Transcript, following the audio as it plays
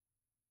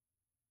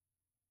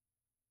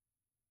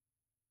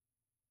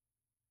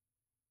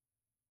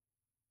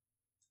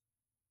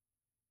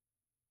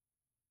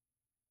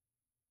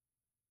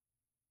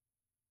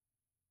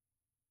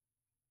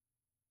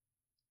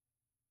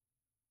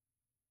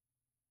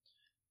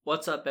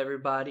What's up,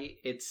 everybody?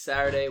 It's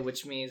Saturday,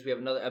 which means we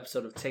have another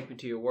episode of Take Me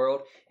to Your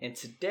World. And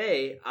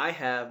today, I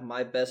have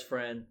my best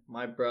friend,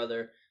 my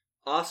brother,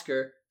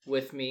 Oscar,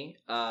 with me.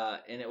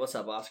 What's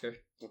up, Oscar?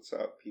 What's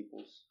up,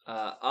 peoples?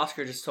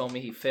 Oscar just told me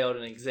he failed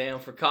an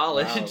exam for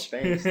college. Wow,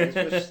 thanks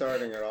for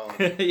starting it off.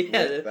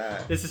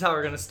 This is how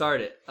we're going to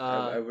start it.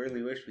 I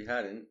really wish we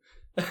hadn't.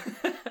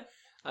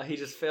 He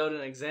just failed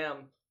an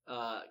exam,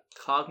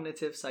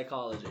 cognitive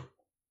psychology.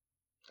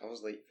 I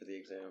was late for the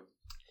exam.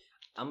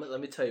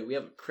 Let me tell you, we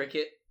have a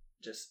cricket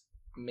just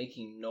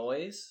making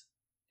noise,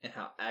 and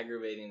how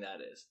aggravating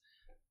that is.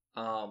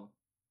 No,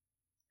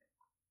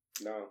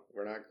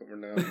 we're not.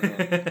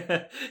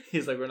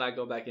 He's like, we're not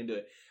going back into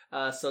it.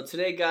 So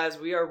today, guys,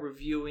 we are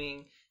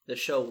reviewing the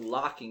show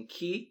Lock and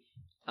Key.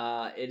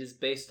 It is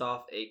based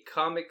off a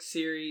comic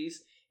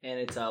series, and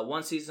it's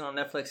one season on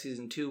Netflix.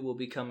 Season 2 will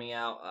be coming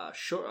out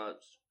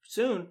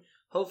soon.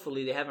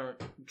 Hopefully, they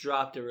haven't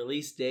dropped a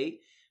release date,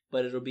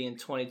 but it'll be in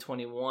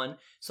 2021.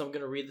 So I'm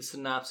going to read the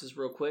synopsis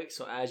real quick.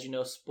 So as you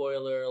know,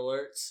 spoiler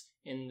alerts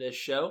in this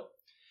show.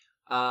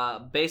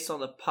 Based on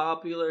the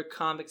popular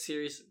comic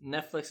series,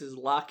 Netflix's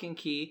Lock and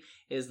Key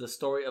is the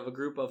story of a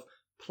group of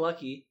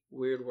plucky,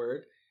 weird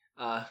word,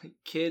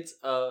 kids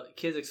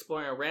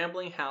exploring a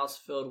rambling house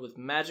filled with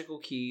magical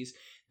keys.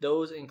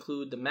 Those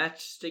include the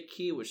matchstick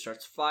key, which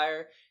starts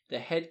fire, the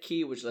head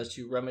key, which lets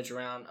you rummage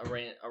around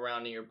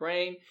in your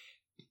brain,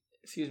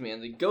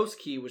 and the ghost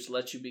key, which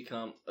lets you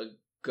become a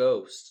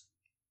ghost.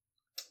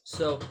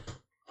 So,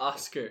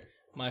 Oscar,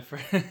 my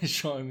friend, is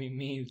showing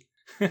me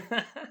memes.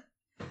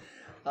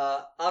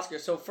 Oscar,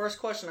 so first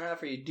question I have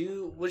for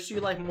you: which do you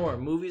like more,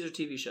 movies or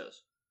TV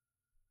shows?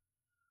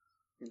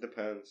 It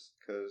depends,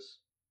 because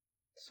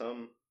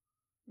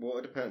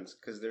it depends,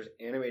 because there's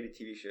animated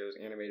TV shows,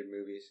 animated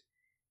movies.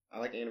 I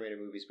like animated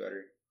movies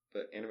better,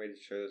 but animated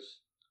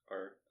shows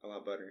are a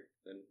lot better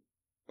than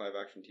live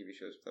action TV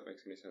shows, if that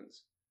makes any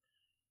sense.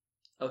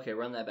 Okay,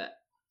 run that back.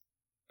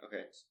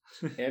 Okay,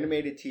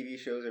 animated TV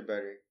shows are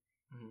better,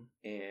 mm-hmm.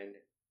 and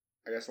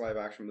I guess live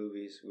action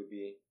movies would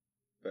be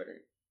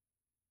better.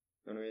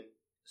 You know what I mean?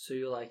 So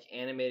you like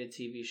animated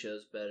TV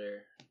shows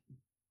better,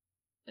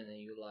 and then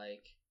you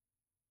like,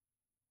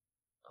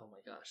 oh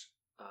my gosh,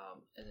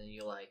 and then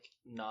you like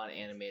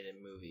non-animated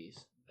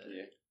movies better.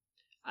 Yeah.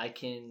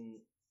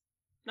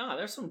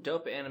 There's some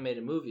dope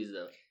animated movies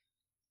though.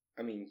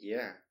 I mean,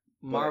 yeah.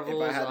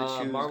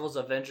 Marvel's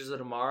Avengers of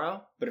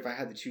Tomorrow. But if I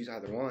had to choose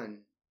either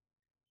one,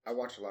 I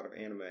watch a lot of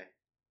anime.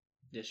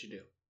 Yes, you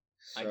do.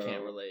 So I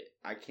can't relate.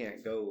 I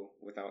can't go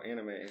without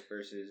anime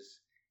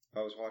versus if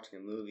I was watching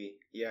a movie.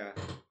 Yeah,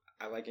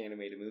 I like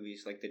animated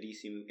movies. Like the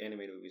DC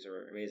animated movies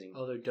are amazing.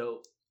 Oh, they're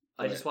dope.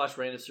 But I just watched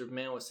Reign of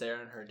Superman with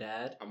Sarah and her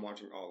dad. I'm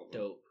watching all of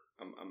them. Dope.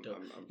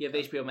 Dope. You have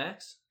HBO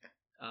Max?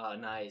 Oh,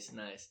 nice.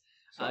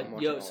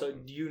 So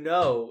do you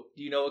know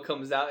what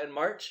comes out in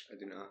March? I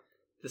do not.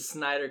 The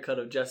Snyder Cut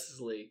of Justice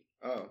League.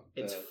 Oh.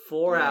 It's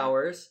 4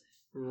 hours,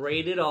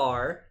 rated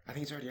R. I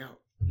think it's already out.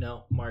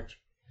 No, March.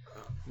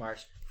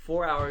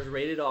 4 hours,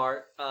 rated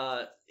R.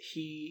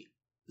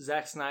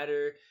 Zack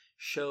Snyder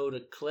showed a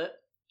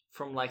clip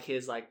from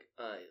his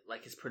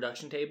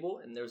production table,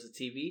 and there was a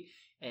TV.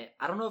 And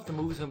I don't know if the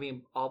movie's gonna be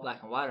in all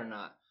black and white or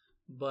not,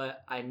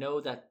 but I know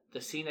that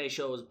the scene they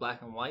showed was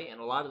black and white, and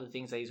a lot of the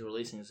things that he's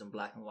releasing is in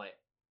black and white.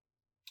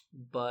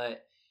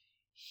 But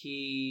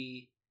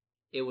it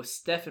was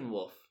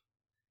Steppenwolf,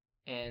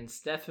 and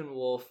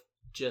Steppenwolf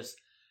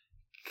just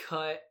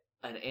cut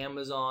an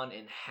Amazon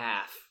in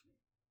half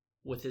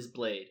with his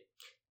blade.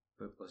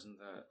 But wasn't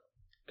that?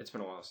 It's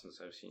been a while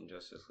since I've seen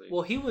Justice League.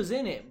 Well, he was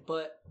in it,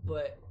 but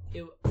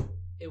it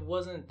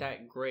wasn't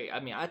that great.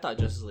 I mean, I thought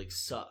Justice League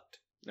sucked.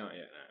 No,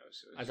 yeah,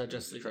 no, I thought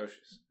Justice League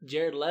atrocious.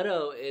 Jared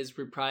Leto is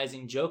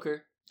reprising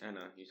Joker. I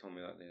know, you told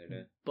me that the other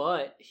day.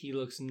 But he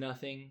looks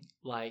nothing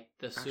like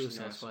the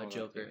Suicide Squad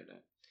Joker.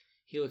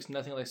 He looks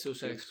nothing like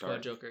Suicide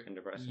Squad Joker. And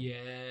depressing.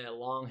 Yeah,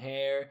 long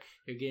hair.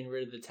 You're getting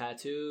rid of the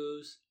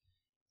tattoos.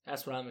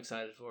 That's what I'm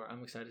excited for.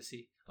 I'm excited to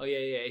see. Oh yeah,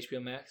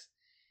 HBO Max.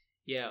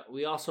 Yeah,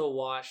 we also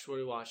watched. What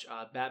did we watch?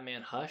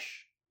 Batman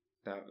Hush.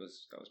 That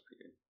was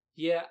pretty good.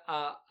 Yeah,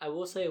 I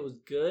will say it was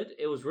good.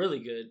 It was really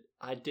good.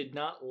 I did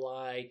not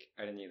like.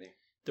 I didn't either.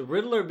 The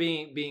Riddler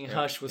being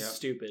Hush was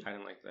stupid. I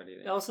didn't like that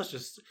either. That was such a.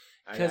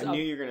 I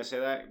knew you were gonna say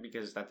that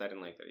because I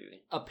didn't like that either.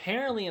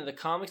 Apparently, in the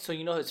comics, so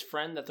you know his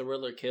friend that the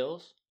Riddler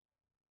kills,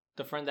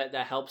 the friend that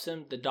helps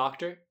him, the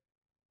doctor.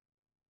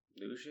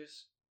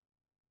 Lucius.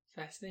 Is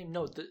that his name?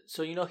 No.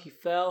 So you know he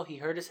fell. He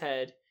hurt his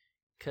head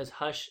because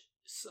Hush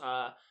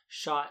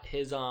shot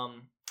his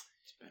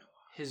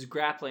his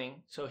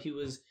grappling. So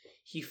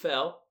he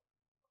fell,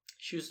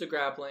 shoots the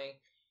grappling.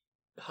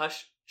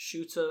 Hush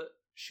shoots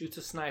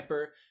a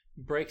sniper,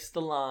 breaks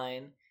the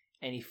line,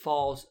 and he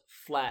falls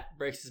flat,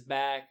 breaks his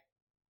back,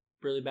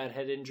 really bad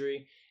head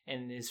injury.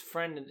 And his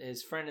friend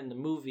in the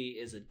movie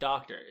is a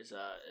doctor, is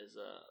a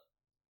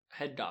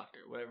head doctor,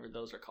 whatever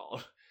those are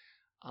called.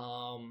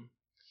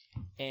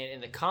 And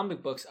in the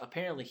comic books,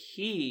 apparently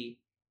he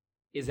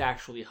is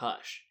actually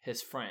Hush,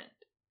 his friend.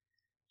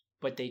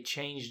 But they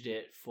changed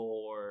it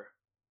for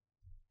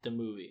the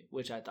movie,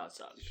 which I thought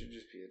sucked. It should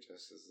just be a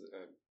Justice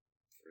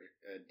for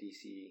a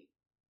DC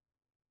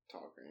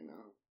talk right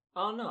now.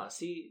 Oh no!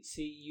 See,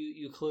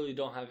 you clearly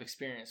don't have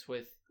experience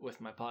with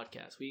my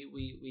podcast.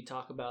 We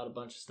talk about a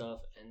bunch of stuff,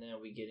 and then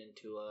we get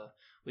into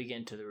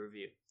the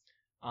review.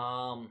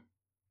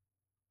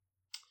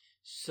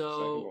 So I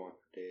can go on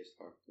for days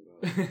talking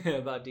about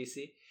about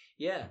DC.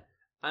 Yeah,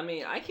 I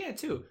mean, I can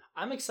too.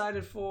 I'm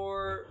excited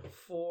for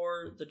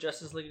the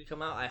Justice League to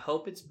come out. I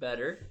hope it's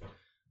better.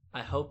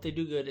 I hope they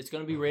do good. It's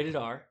going to be rated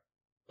R,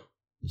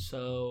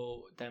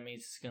 so that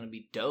means it's going to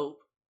be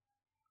dope.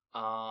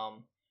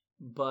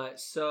 But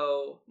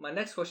so my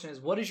next question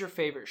is, what is your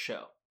favorite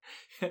show?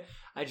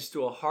 I just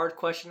threw a hard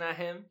question at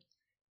him.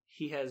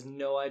 He has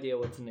no idea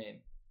what to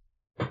name.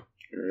 I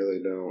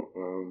really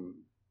don't.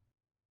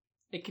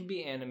 It can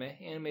be anime.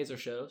 Animes are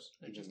shows.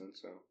 I just think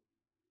so.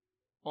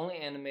 Only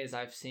animes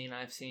I've seen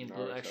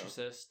Blue Naruto.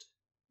 Exorcist,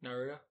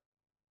 Naruto.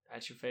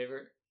 That's your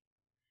favorite?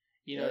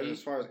 You Yeah, know,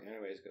 as far as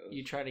animes goes,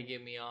 you tried to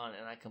get me on,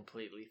 and I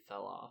completely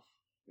fell off.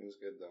 it was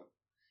good though.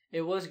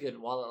 It was good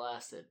while it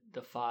lasted.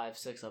 The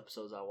 5-6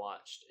 episodes I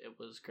watched, it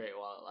was great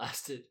while it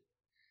lasted.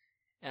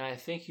 And I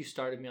think you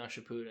started me on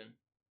Shippuden.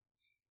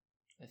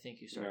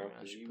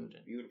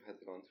 You would have had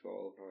to go through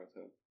all of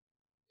Naruto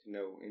to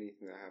know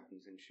anything that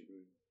happens in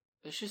Shippuden.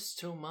 It's just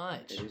too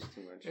much. It is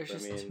too much. There's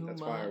But, just too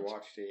that's much. why I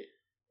watched it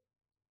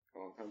a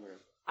long time ago.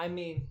 I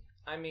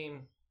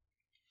mean,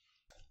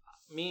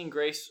 me and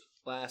Grace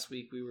last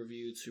week we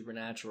reviewed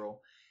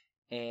Supernatural,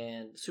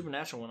 and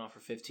Supernatural went on for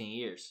 15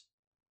 years,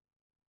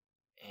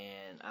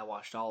 and I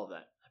watched all of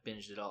that. I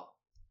binged it all,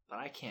 but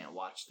I can't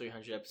watch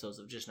 300 episodes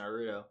of just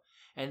Naruto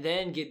and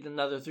then get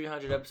another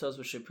 300 episodes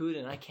with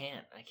Shippuden. I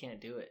can't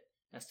do it.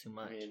 That's too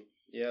much. I mean,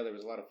 yeah, there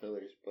was a lot of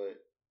fillers,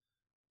 but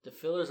The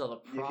fillers are the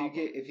problem.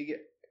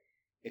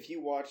 if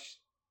you watch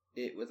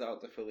it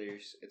without the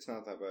fillers, it's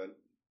not that bad.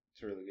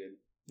 It's really good.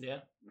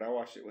 Yeah. But I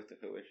watched it with the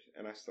fillers,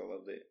 and I still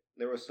loved it.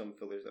 There was some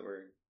fillers that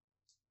were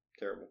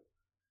terrible.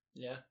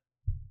 Yeah.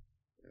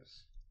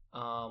 Yes.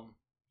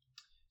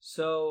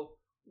 So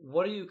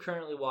what are you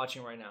currently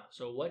watching right now?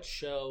 So what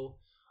show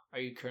are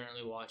you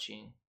currently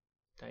watching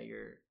that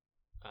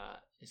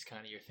is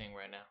kind of your thing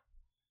right now?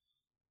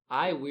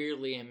 I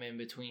weirdly am in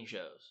between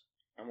shows.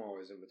 I'm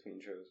always in between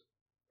shows.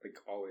 Like,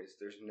 always.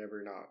 There's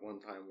never not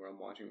one time where I'm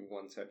watching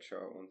one set show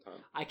at one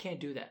time. I can't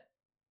do that.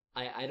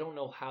 I don't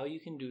know how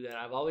you can do that.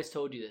 I've always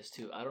told you this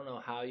too. I don't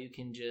know how you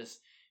can just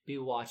be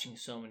watching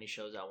so many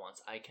shows at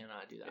once. I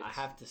cannot do that. I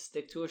have to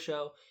stick to a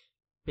show,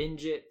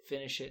 binge it,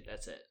 finish it,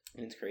 that's it.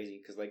 And it's crazy,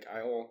 because, like,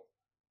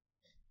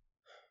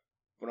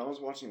 when I was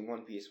watching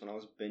One Piece, when I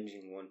was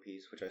binging One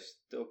Piece, which I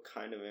still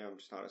kind of am,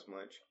 just not as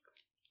much,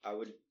 I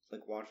would,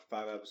 like, watch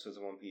 5 episodes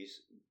of One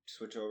Piece,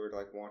 switch over to,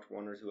 like, watch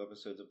 1 or 2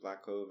 episodes of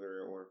Black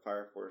Clover or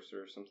Fire Force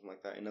or something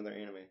like that, another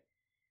anime.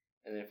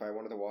 And then if I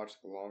wanted to watch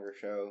the longer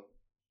show,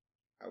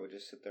 I would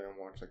just sit there and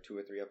watch, like, 2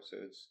 or 3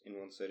 episodes in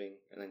one sitting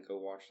and then go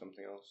watch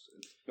something else.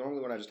 It's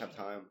normally when I just have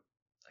time.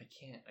 I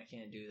can't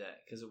do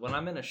that. Because when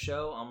I'm in a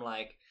show, I'm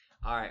like,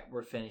 all right,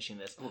 we're finishing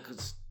this. Well,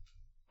 because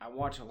I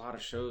watch a lot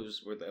of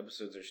shows where the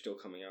episodes are still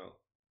coming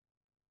out.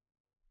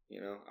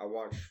 You know, I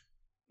watch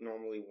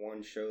normally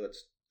one show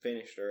that's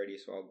finished already,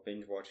 so I'll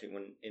binge watch it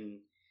when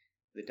in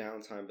the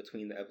downtime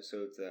between the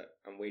episodes that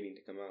I'm waiting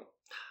to come out.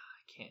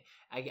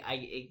 I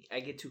can't.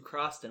 I get too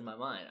crossed in my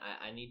mind.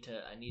 I need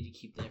to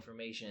keep the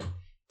information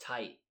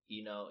tight.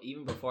 You know,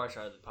 even before I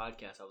started the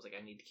podcast, I was like,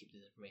 I need to keep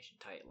this information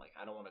tight. Like,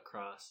 I don't want to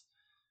cross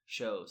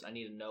shows. I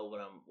need to know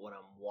what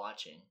I'm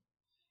watching.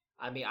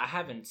 I mean, I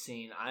haven't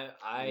seen.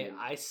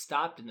 I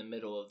stopped in the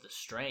middle of The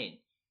Strain.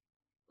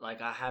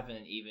 Like, I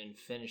haven't even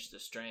finished The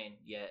Strain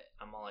yet.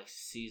 I'm on like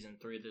season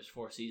 3. There's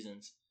 4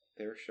 seasons.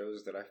 There are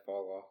shows that I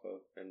fall off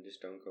of and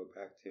just don't go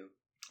back to.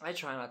 I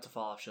try not to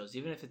fall off shows.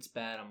 Even if it's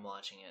bad, I'm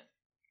watching it.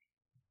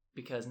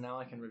 Because now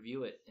I can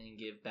review it and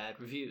give bad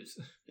reviews.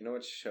 You know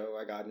what show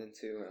I got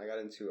into? I got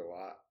into a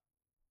lot.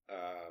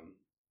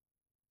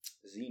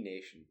 Z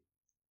Nation.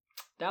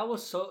 That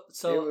was so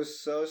it was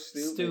so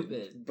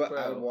stupid. But bro.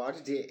 I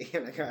watched it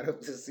and I got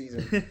up to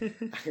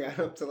I got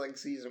up to like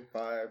season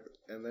 5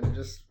 and then it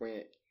just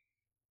went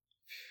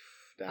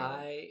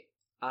down.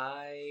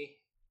 I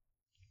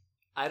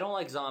don't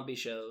like zombie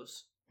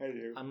shows. I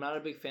do. I'm not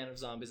a big fan of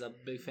zombies. I'm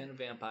a big fan of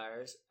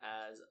vampires,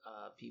 as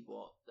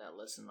people that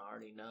listen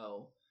already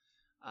know.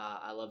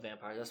 I love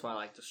vampires. That's why I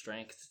like The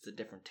Strain, because it's a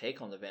different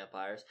take on the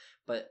vampires.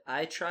 But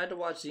I tried to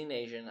watch Z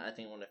Nation, I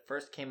think, when it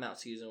first came out,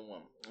 season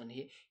 1. And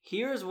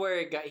here's where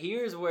it's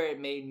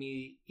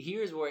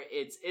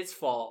its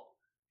fault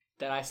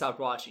that I stopped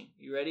watching.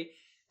 You ready?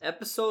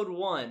 Episode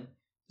 1,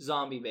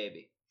 Zombie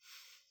Baby.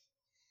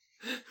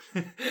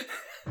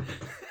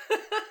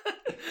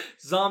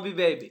 Zombie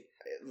baby.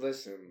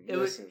 Listen.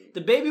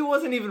 The baby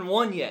wasn't even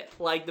 1 yet.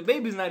 Like, the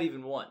baby's not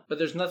even 1. But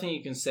there's nothing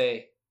you can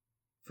say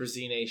for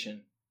Z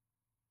Nation.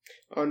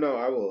 Oh no,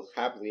 I will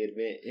happily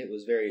admit it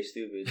was very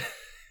stupid.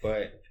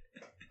 But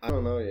I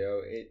don't know,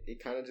 yo.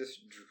 It kind of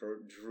just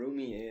drew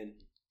me in.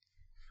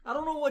 I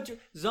don't know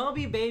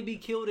Zombie Baby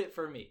killed it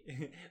for me.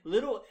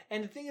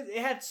 And the thing is, it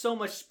had so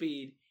much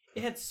speed.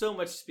 it had so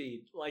much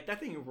speed. Like, that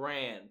thing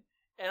ran.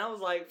 And I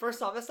was like,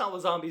 first off, that's not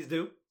what zombies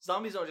do.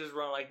 Zombies don't just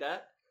run like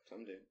that.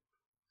 Some do.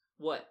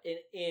 What?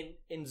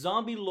 In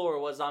zombie lore,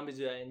 what zombies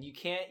do that? And you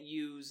can't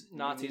use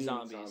Nazi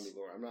zombies. Zombie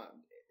lore. I'm not...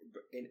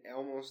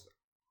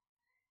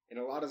 In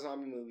a lot of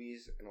zombie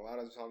movies, and a lot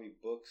of zombie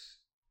books,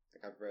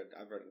 like I've read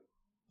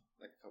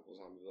like a couple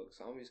zombie books,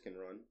 zombies can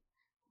run.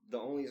 The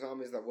only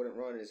zombies that wouldn't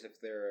run is if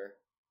their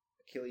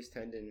Achilles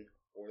tendon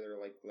or their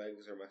like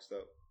legs are messed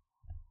up.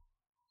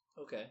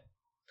 Okay.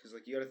 Because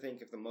like you got to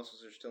think, if the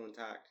muscles are still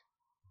intact,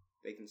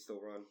 they can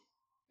still run.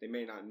 They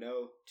may not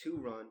know to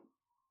run,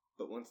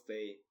 but once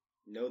they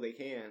know they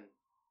can,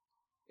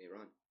 they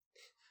run.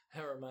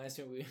 That reminds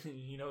me,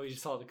 we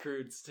just saw the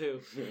Croods too.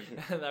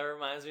 That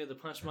reminds me of the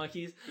Punch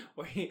Monkeys,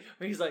 where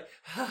he's like,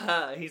 ha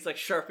ha, he's like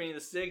sharpening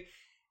the stick,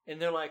 and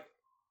they're like,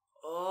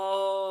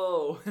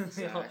 oh,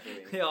 Exactly.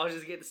 they all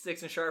just get the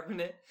sticks and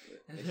sharpen it,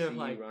 and they're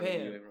like,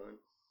 bam.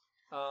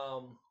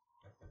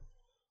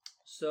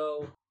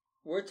 So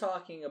we're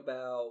talking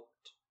about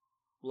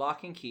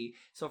Lock and Key.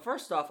 So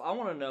first off, I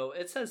want to know,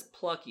 it says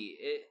plucky.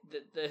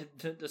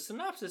 The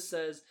synopsis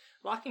says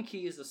Lock and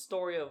Key is the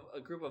story of a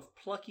group of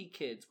plucky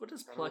kids. What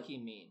does plucky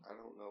mean? I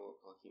don't know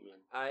what plucky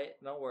means.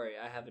 Don't worry,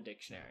 I have a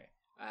dictionary.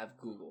 I have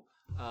Google.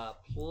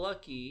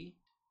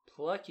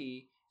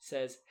 Plucky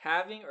says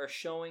having or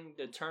showing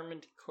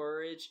determined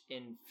courage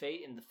in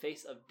the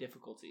face of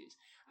difficulties.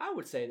 I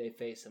would say they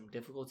face some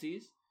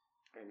difficulties.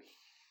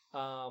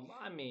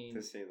 I mean,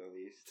 to say the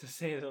least. To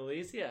say the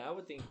least, yeah. I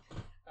would think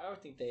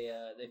they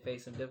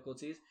face some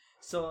difficulties.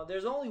 So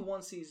there's only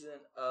one season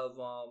of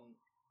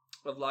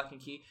Lock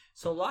and Key.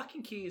 So Lock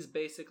and Key is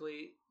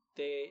basically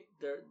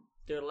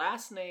their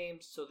last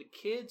names. So the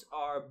kids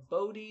are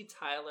Bodhi,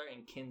 Tyler,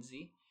 and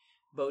Kinsey.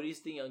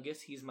 Bodhi's the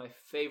youngest. He's my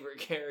favorite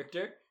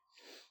character.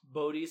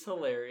 Bodhi's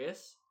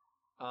hilarious.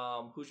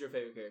 Who's your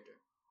favorite character?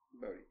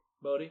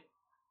 Bodhi.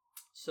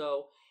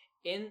 So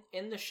in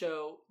the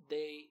show,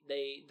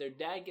 their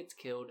dad gets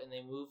killed and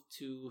they move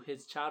to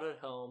his childhood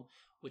home,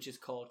 which is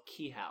called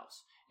Key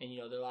House. And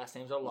their last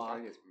names are Locke.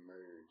 He gets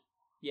murdered.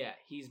 Yeah,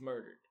 he's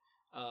murdered.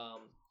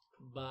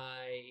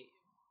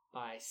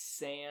 By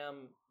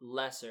Sam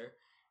Lesser,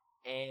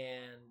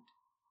 and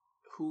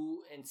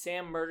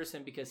Sam murders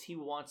him because he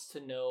wants to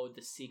know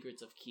the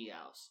secrets of Key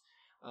House.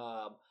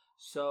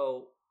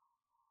 So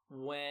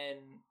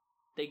when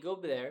they go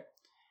there,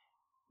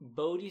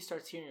 Bodhi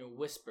starts hearing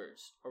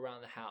whispers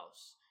around the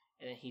house,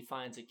 and then he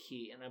finds a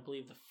key. And I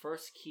believe the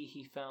first key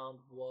he found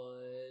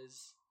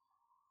was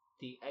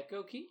the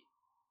Echo key.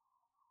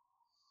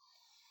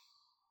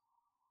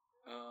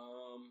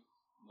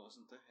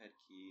 Wasn't the head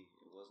key?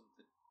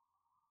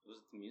 Was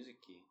it the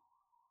music key?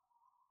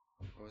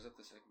 Or was it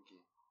the second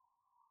key?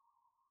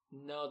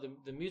 No,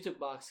 the music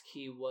box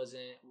key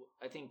wasn't.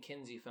 I think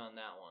Kinsey found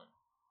that one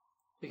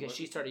because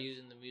she started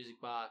using the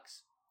music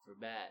box for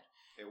bad.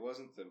 It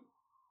wasn't the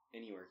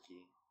Anywhere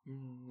key.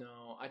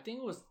 No, I think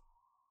it was.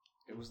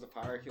 It was the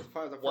fire key.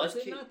 Was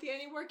it not the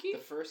Anywhere key? The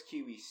first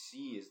key we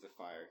see is the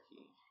fire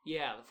key.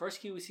 Yeah, the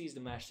first key we see is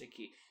the matchstick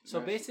key. So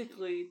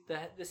basically,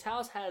 this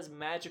house has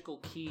magical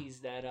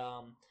keys that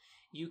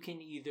you can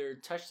either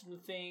touch the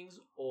things,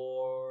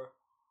 or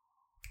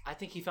I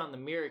think he found the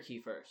mirror key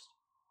first.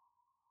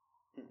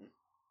 Mm-mm.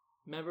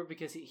 Remember,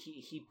 because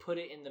he put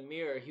it in the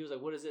mirror. He was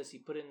like, "What is this?" He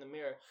put it in the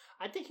mirror.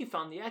 I think he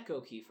found the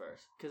Echo key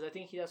first, because I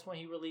think that's when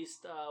he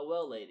released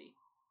Well Lady,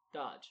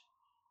 Dodge.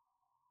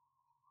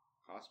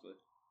 Possibly.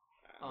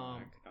 I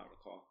could not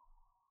recall.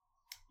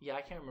 Yeah,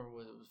 I can't remember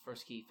what the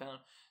first key he found.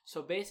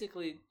 So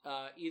basically,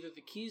 either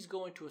the keys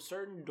go into a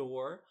certain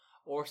door,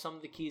 or some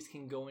of the keys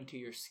can go into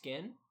your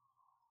skin.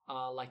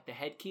 Like the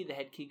head key. The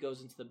head key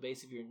goes into the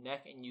base of your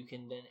neck, and you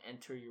can then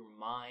enter your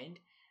mind.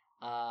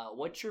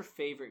 What's your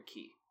favorite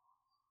key?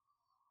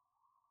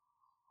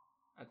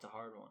 That's a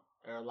hard one.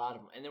 There are a lot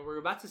of them. And then we're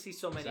about to see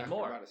so many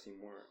more. We're about to see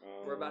more.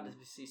 We're about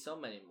to see so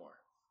many more,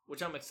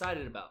 which I'm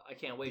excited about. I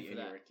can't wait for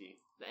that. Key.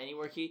 The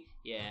Anywhere key?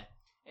 Yeah.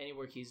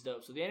 Anywhere key is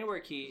dope. So the Anywhere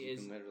key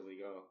is... You can literally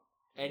go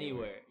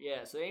anywhere.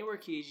 Yeah, so the Anywhere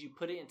key is you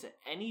put it into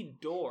any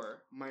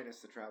door. Minus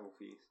the travel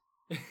fees.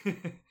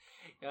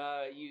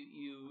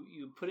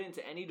 You put it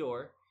into any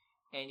door,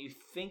 and you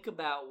think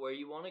about where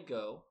you want to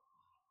go,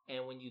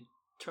 and when you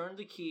turn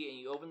the key and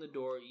you open the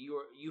door,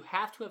 you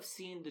have to have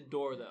seen the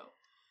door, though.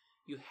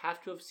 You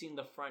have to have seen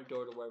the front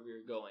door to wherever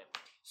you're going.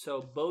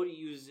 So Bodhi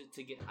uses it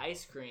to get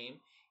ice cream.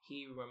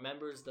 He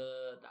remembers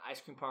the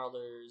ice cream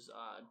parlor's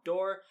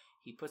door.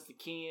 He puts the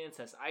key in,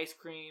 says ice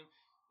cream.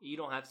 You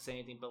don't have to say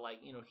anything, but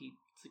he's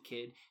a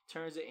kid.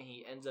 Turns it, and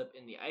he ends up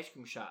in the ice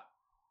cream shop.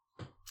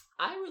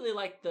 I really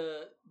like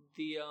the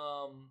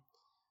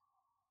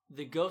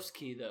ghost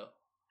key, though.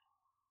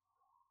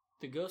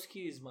 The ghost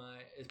key is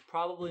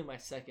probably my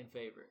second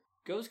favorite.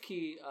 Ghost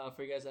key,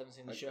 for you guys that haven't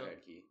seen the show. The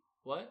head key.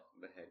 What?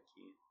 The head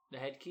key. The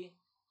head key?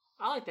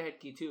 I like the head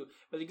key too.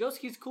 But the ghost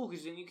key is cool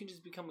because then you can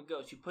just become a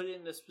ghost. You put it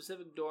in the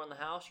specific door in the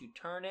house, you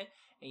turn it,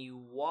 and you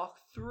walk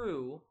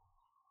through,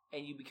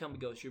 and you become a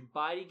ghost. Your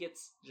body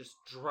gets just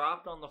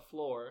dropped on the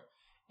floor,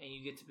 and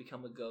you get to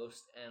become a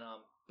ghost. And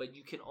but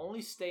you can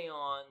only stay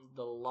on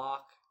the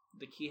lock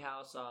Key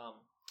House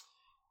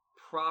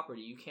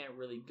property. You can't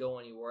really go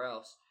anywhere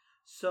else.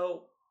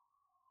 So,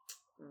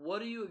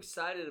 what are you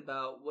excited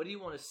about? What do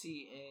you want to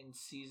see in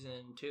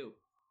season 2?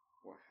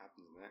 What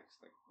happens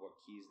next? Like, what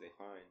keys they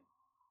find?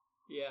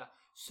 Yeah.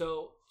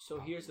 So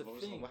here's the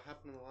thing. What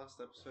happened in the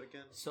last episode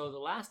again? So the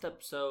last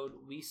episode,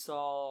 we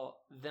saw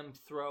them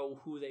throw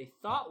who they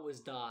thought was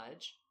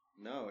Dodge.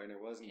 No, and it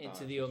wasn't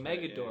into Dodge. the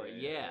Omega right? door.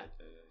 Yeah.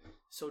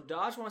 So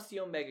Dodge wants the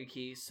Omega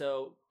key.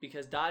 So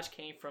because Dodge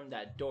came from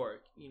that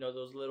door, you know,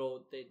 those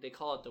little they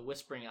call it the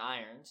Whispering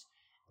Irons,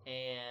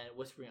 and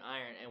Whispering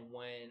Iron. And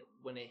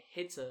when it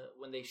hits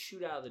when they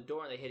shoot out of the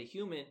door and they hit a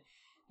human,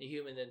 the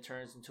human then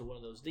turns into one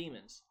of those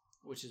demons,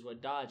 which is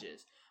what Dodge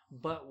is.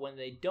 But when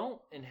they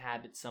don't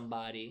inhabit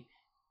somebody,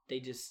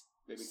 they just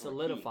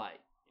solidify.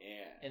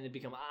 Yeah. And they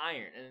become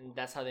iron, and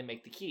that's how they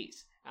make the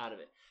keys out of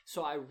it.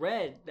 So I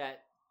read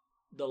that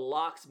the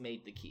locks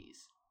made the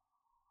keys.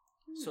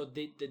 So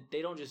they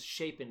don't just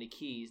shape into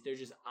keys; they're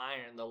just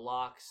iron. The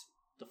locks,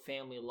 the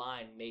family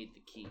line made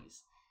the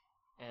keys,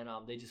 and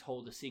they just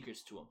hold the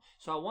secrets to them.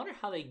 So I wonder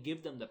how they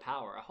give them the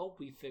power. I hope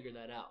we figure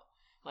that out.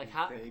 Like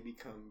how they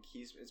become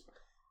keys.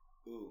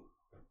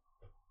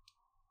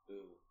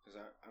 Because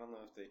I don't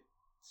know if they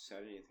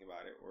said anything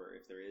about it or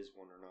if there is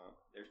one or not.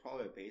 There's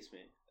probably a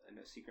basement,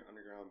 a secret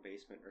underground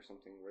basement or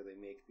something where they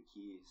make the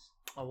keys.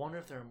 I wonder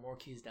if there are more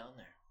keys down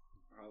there.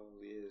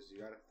 Probably is.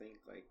 You gotta think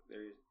like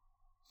there's.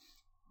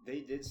 They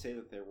did say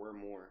that there were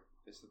more.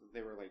 They said that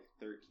they were like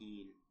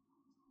 13.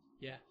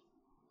 Yeah.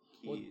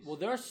 Keys. Well,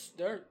 there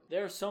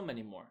are so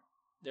many more.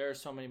 There are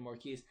so many more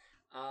keys.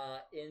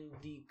 In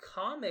the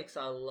comics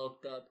I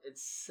looked up, it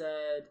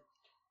said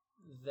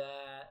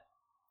that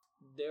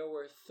there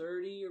were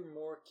 30 or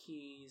more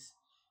keys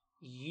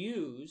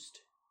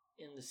used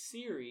in the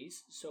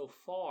series so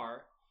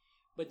far,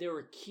 but there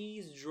were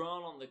keys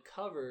drawn on the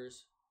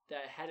covers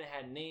that hadn't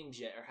had names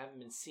yet or haven't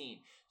been seen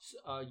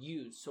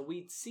used. So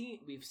we've seen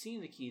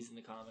the keys in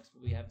the comics,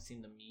 but we haven't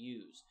seen them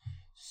used.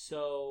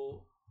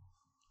 So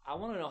I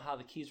want to know how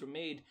the keys were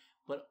made,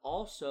 but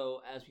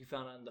also as we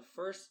found out in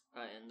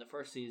the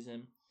first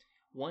season,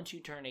 once you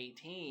turn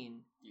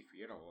 18, you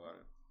forget a lot.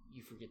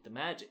 You forget the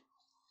magic.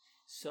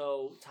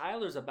 So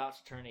Tyler's about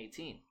to turn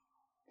 18.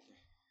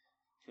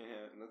 Yeah,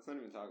 let's not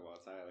even talk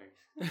about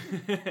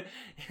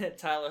Tyler.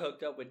 Tyler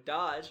hooked up with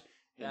Dodge.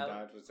 And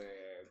Dodge was a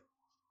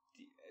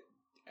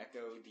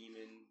echo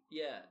demon.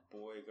 Yeah,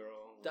 boy,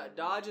 girl.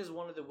 Dodge is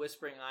one of the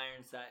Whispering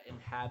Irons that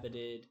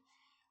inhabited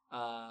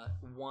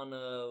one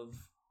of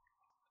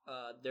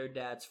their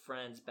dad's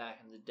friends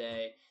back in the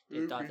day. They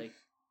Rufus. thought they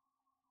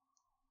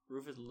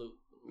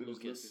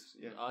Lucas.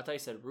 Yeah. Oh, I thought you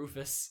said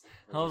Rufus.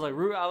 I was like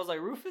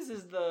Rufus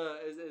is the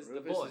Rufus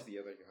the boy. Is the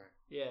other guy.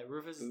 Yeah,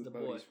 Rufus is the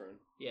boy. Friend.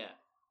 Yeah.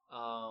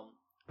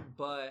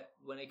 But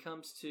when it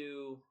comes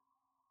to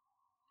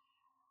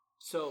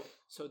so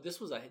this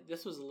was a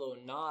little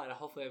nod.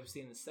 Hopefully, I've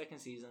seen the second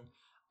season.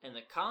 In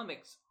the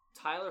comics,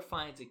 Tyler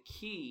finds a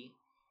key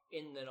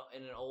in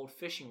an old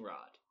fishing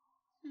rod.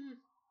 Hmm.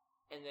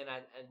 And then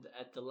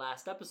at the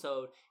last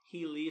episode,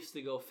 he leaves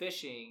to go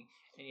fishing,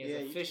 and he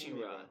has a fishing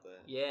rod.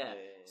 Yeah.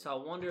 So I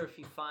wonder if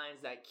he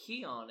finds that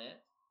key on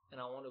it,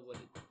 and I wonder what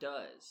it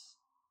does.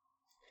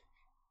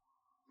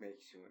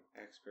 Makes you an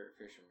expert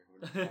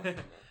fisherman.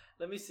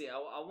 Let me see.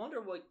 I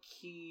wonder what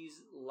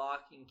keys,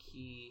 lock and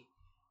key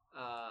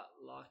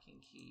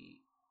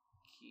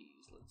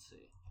keys. Let's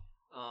see.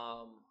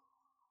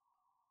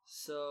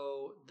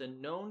 So the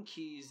known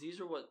keys, these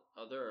are what.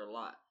 Oh, there are a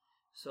lot.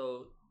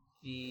 So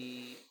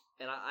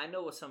and I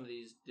know what some of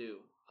these do.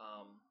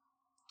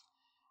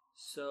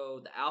 So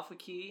the Alpha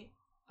key,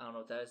 I don't know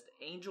what that is.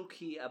 The Angel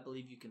key, I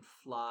believe you can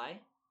fly.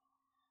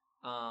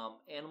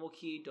 Animal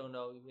key, don't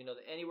know. We know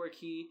the Anywhere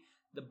key.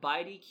 The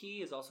Bitey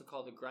key is also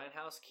called the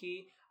Grindhouse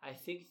key. I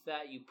think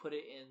that you put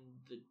it in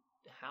the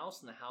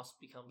house, and the house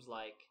becomes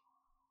like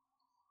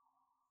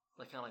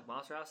kind of like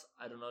Monster House.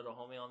 I don't know. Don't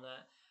hold me on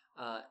that.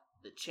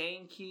 The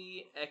Chain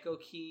key, Echo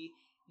key,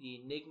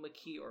 the Enigma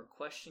key or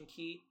Question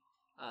key,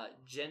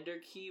 Gender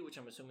key, which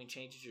I'm assuming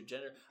changes your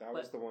gender. That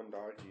was the one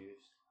Dodge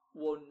used.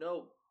 Well,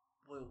 no.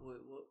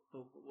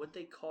 What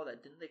they call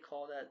that? Didn't they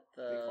call that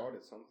the? They called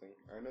it something.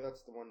 I know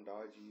that's the one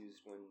Dodge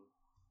used when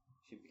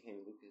she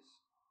became Lucas.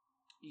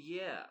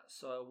 Yeah.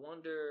 So I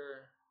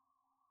wonder.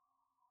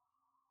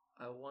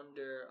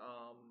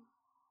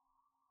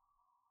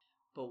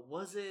 But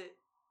was it?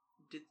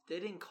 They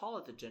didn't call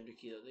it the gender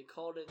key though. They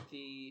called it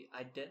the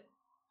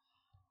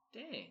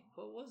Dang,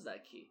 what was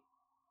that key?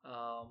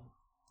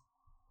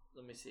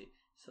 Let me see.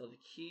 So the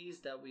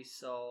keys that we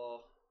saw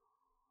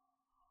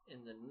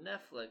in the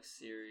Netflix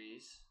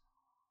series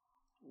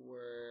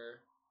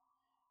were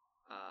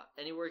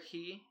Anywhere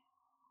key,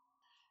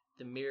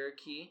 the Mirror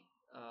key,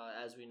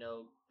 as we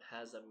know,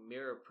 has a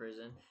mirror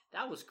prison.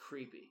 That was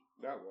creepy.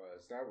 That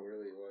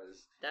really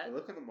was.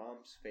 Look at the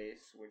mom's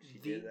face when she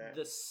did that.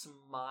 The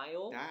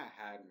smile. That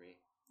had me.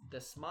 The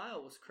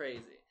smile was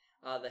crazy.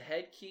 The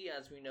Head key,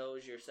 as we know,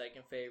 is your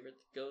second favorite.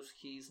 The Ghost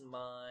key's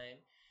mine.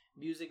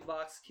 Music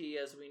Box key,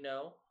 as we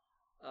know.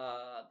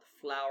 The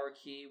flower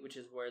key, which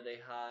is where they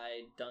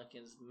hide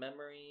Duncan's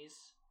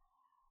memories.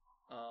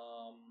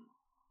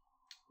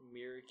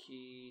 Mirror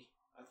key.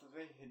 I thought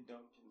they hid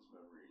Duncan's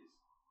memories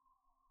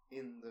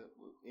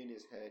in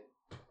his head.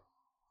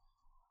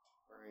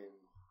 Or in.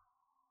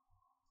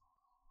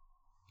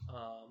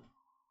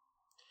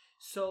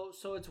 So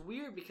it's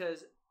weird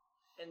because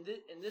in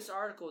this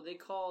article they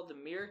call the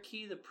mirror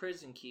key the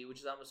prison key, which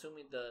is I'm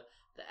assuming the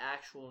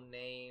actual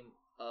name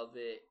of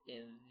it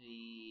in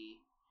the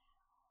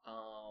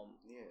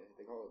Yeah,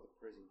 they call it the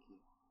prison key.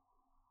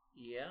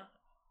 Yeah,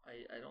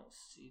 I don't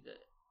see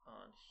that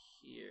on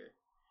here.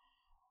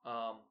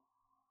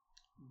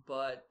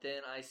 But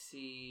then I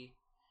see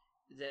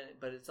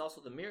but it's also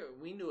the mirror.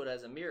 We knew it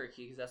as a mirror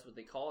key because that's what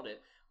they called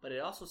it. But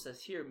it also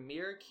says here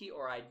mirror key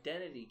or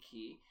identity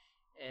key.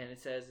 And it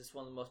says it's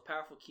one of the most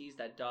powerful keys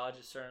that Dodge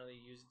is certainly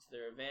using to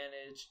their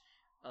advantage.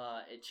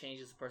 It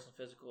changes the person's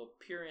physical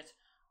appearance.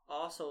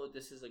 Also,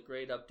 this is a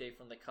great update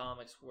from the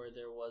comics where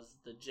there was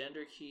the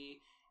gender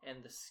key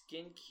and the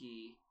skin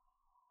key.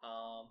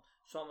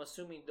 So I'm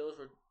assuming those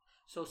were...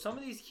 So some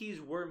of these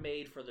keys were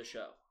made for the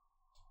show.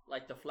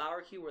 Like the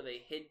flower key where they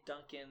hid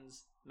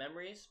Duncan's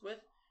memories with,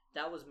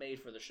 that was made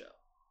for the show.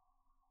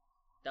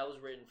 That was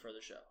written for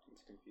the show.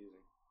 It's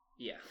confusing.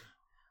 Yeah.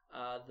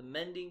 The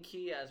mending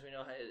key, as we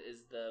know,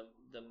 is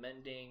the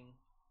mending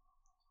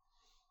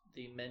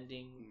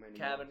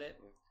cabinet,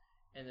 yeah.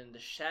 And then the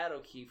shadow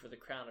key for the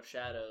Crown of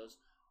Shadows,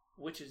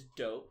 which is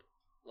dope.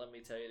 Let me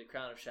tell you, the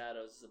Crown of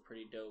Shadows is a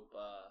pretty dope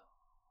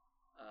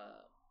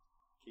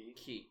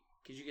key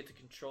because you get to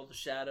control the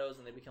shadows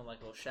and they become like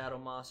little shadow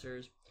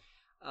monsters.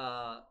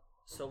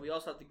 So we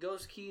also have the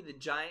ghost key, the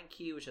giant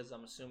key, which is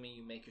I'm assuming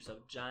you make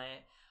yourself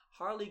giant.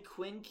 Harley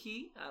Quinn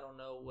key. I don't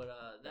know what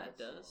that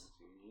does.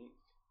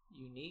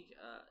 Unique.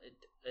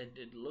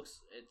 It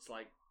looks. It's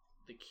like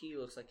the key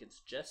looks like it's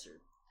Jester.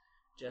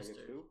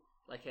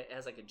 Like it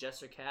has like a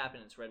Jester cap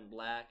and it's red and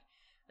black.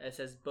 It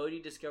says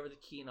Bodhi discovered the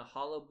key in a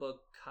hollow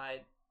book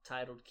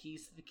titled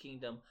 "Keys to the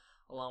Kingdom,"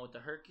 along with the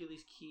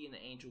Hercules key and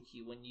the Angel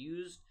key. When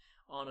used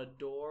on a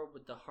door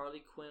with the Harley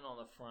Quinn on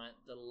the front,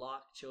 the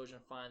locked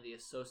children find the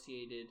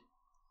associated.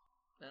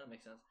 That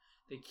makes sense.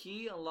 The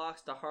key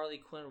unlocks the Harley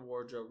Quinn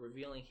wardrobe,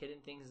 revealing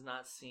hidden things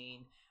not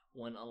seen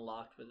when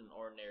unlocked with an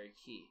ordinary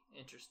key.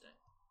 Interesting.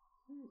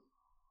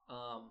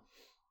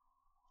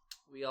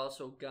 We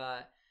also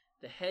got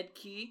the head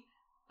key,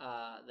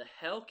 the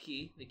hell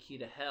key, the key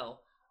to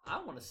hell.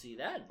 I want to see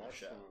that in the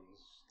show.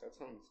 That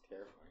sounds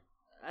terrifying.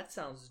 That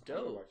sounds dope.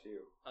 I don't know about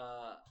you.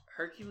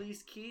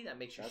 Hercules key, that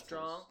makes you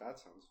strong. That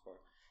sounds fun.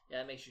 Yeah,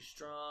 that makes you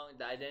strong.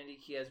 The identity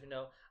key, as we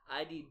know.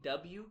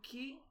 IDW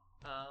key.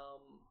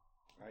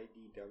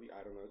 IDW,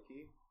 I don't know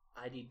key.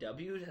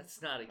 IDW,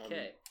 that's not a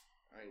K.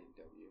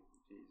 IDW,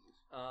 Jesus.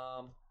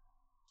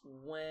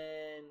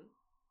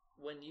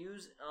 When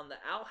used on the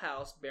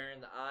outhouse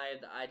bearing the eye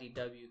of the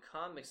IDW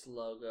Comics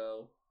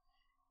logo,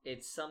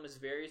 it summons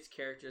various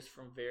characters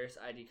from various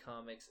ID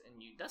Comics,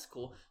 and that's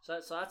cool. So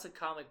that's a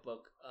comic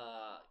book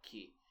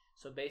key.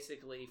 So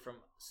basically,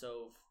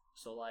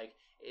 like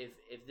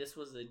if this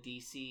was a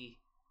DC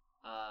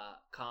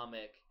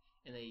comic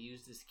and they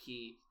used this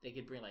key, they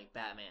could bring like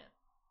Batman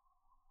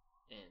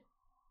in.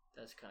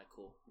 That's kind of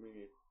cool.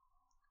 Maybe.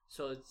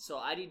 So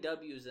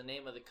IDW is the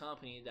name of the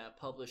company that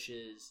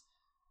publishes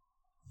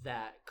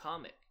that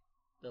comic,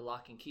 the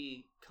Lock and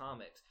Key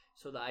comics.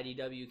 So the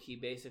IDW key,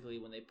 basically,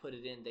 when they put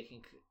it in, they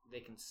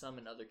can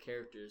summon other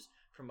characters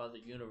from other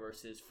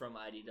universes from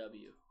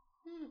IDW,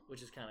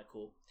 which is kind of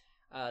cool.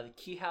 The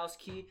key house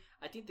key.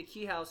 I think the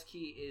key house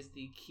key is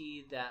the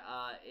key that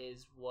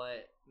is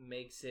what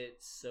makes it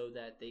so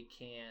that they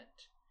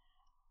can't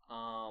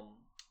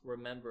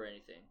remember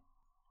anything.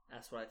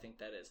 That's what I think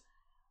that is.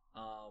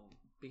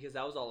 Because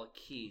that was all a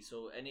key.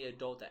 So any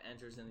adult that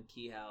enters in the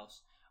key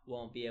house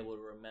won't be able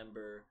to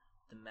remember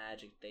the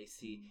magic they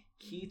see.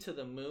 Key to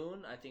the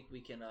moon. I think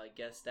we can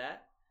guess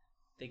that.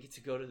 They get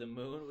to go to the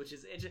moon, which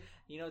is interesting.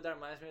 You know what that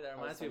reminds me of? That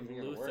reminds me of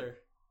Luther.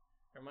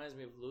 It reminds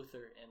me of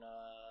Luther in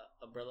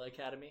Umbrella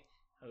Academy.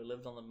 How he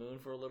lived on the moon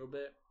for a little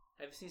bit.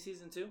 Have you seen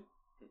season 2?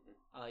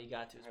 You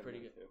got to. It's pretty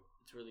good.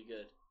 It's really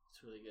good.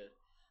 It's really good.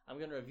 I'm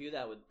going to review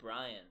that with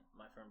Brian,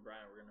 my friend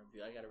Brian. We're going to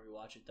review. I got to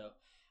rewatch it, though.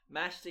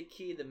 Matchstick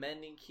key, the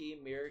mending key,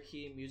 mirror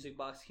key, music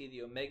box key,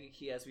 the omega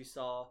key, as we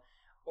saw.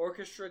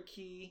 Orchestra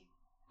key,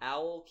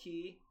 owl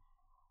key,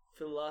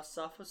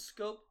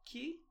 philosophoscope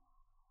key,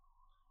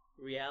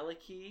 reality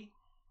key.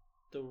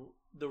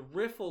 The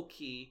riffle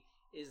key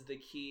is the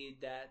key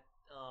that,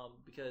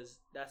 because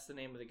that's the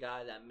name of the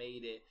guy that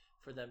made it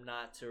for them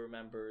not to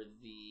remember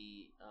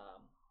the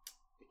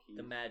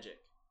magic.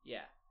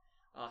 Yeah.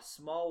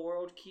 Small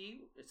world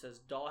key. It says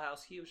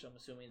dollhouse key, which I'm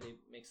assuming they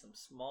make them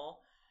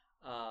small.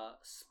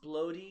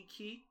 Splody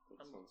key.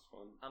 That sounds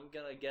fun. I'm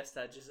gonna guess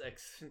that just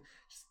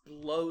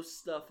blows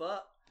stuff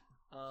up.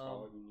 That's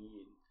all you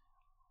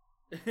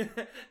need.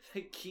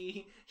 The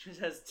key just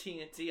has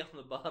TNT on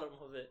the bottom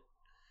of it.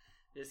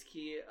 This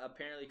key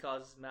apparently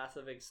causes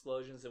massive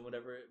explosions in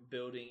whatever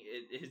building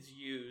it is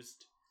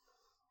used.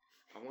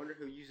 I wonder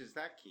who uses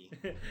that key.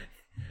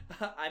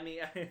 I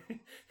mean,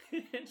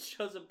 it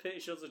shows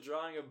a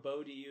drawing of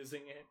Bodhi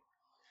using it.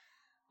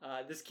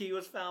 This key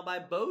was found by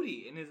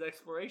Bodhi in his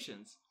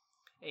explorations,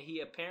 and he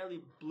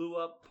apparently blew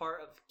up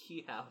part of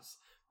Key House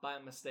by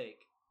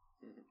mistake.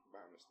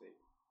 By mistake.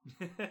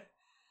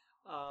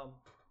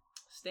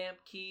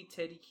 Stamp key,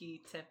 Teddy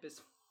key,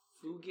 Tempest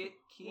Fugit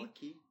key. What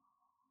key?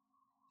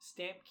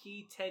 Stamp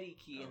key, Teddy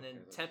key, and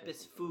then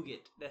Tempest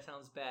Fugit. That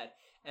sounds bad.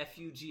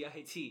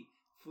 Fugit.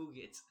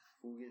 Fugit.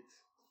 Fugit.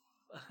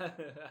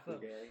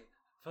 Fugit.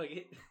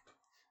 Fugit.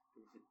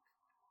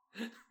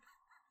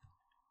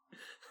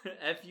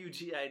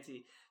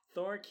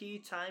 Thorn key,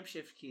 Time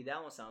Shift key.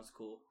 That one sounds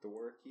cool.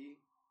 Thor key?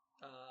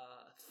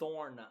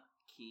 Thorn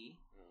key.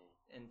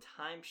 And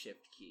Time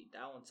Shift key.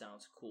 That one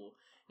sounds cool.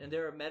 And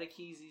there are meta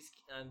keys.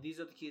 These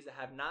are the keys that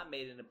have not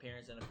made an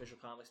appearance in official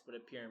comics, but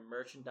appear in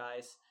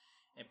merchandise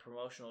and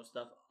promotional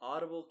stuff.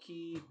 Audible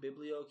key,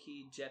 Biblio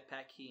key,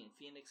 Jetpack key, and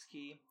Phoenix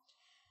key.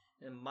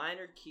 And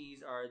minor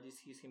keys are these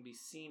keys can be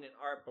seen in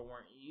art but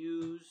weren't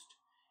used.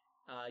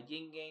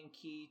 Yin Yang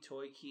key,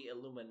 Toy key,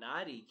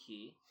 Illuminati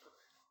key.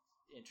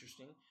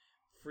 Interesting.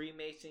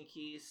 Freemason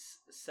key,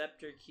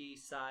 Scepter key,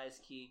 Size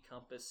key,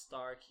 Compass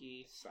Star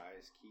key.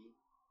 Size key?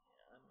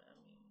 I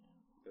mean,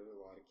 there's a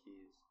lot of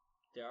keys.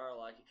 There are a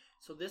lot of keys.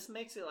 So this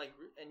makes it like,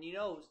 and you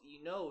know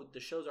the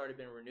show's already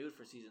been renewed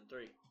for season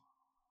 3.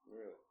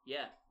 Really?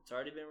 Yeah, it's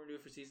already been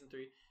renewed for season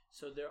 3.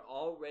 So they're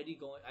already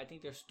going, I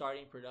think they're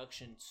starting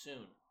production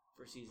soon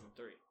for season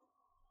 3.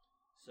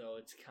 So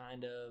it's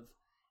kind of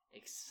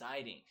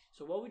exciting.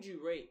 So what would you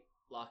rate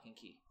Lock and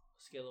Key?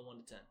 Scale of 1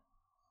 to 10.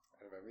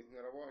 Out of everything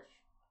that I watched?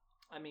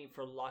 I mean,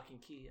 for Lock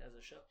and Key as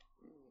a show.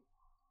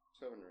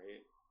 7 or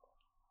 8.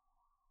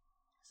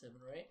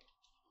 7 or 8?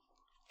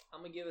 I'm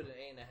going to give it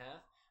an 8.5.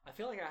 I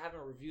feel like I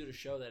haven't reviewed a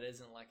show that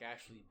isn't like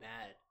actually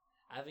bad.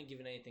 I haven't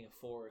given anything a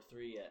 4 or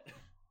 3 yet.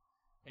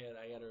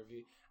 I got to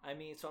review. I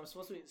mean, so I'm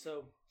supposed to be,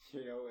 so...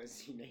 You know what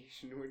Z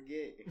Nation would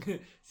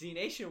get? Z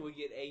Nation would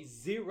get a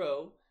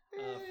 0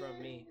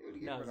 from me. It would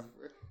get No, a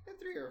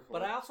 3 or a 4.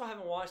 but I also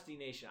haven't watched Z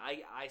Nation.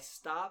 I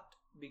stopped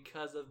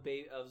because of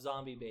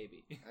Zombie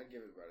Baby. I'd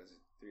give it about a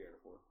 3 out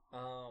of 4.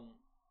 Or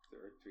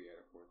 3 out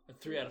of 4. A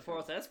 3 out of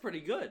 4. That's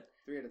pretty good.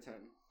 3 out of 10.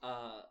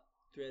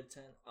 3 out of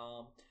 10.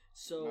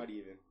 So not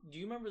even. Do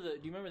you remember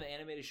the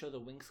animated show The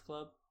Winx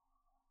Club?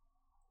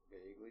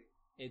 Vaguely.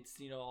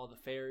 It's all the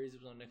fairies.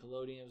 It was on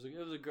Nickelodeon. It was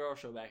a girl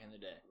show back in the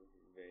day.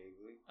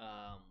 Vaguely.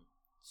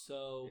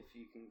 So if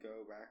you can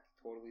go back,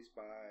 Totally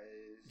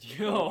Spies.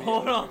 Yo,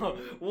 hold on.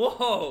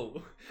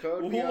 Whoa.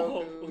 Code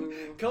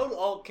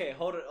Lyoko. Okay,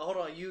 hold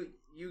on. You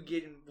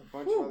getting a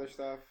bunch of other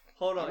stuff.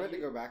 Hold on. I had to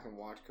go back and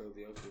watch Code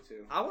Lyoko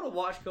too. I want to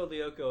watch Code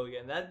Lyoko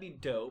again. That'd be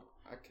dope.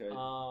 I could.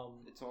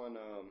 It's on.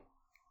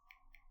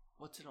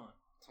 What's it on?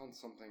 It's on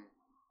something.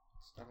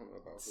 I don't know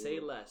about. Say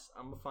less.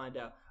 I'm gonna find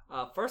out.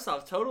 First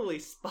off, Totally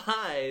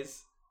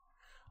Spies.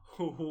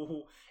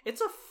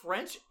 It's a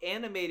French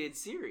animated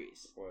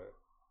series. What?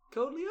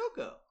 Code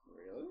Lyoko.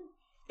 Really?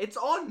 It's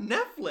on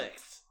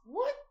Netflix.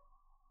 What?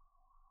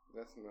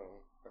 That's not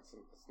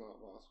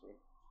possible.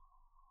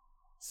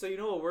 So you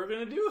know what we're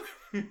gonna do?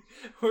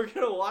 We're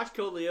gonna watch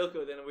Code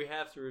Lyoko, then we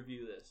have to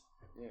review this.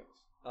 Yes.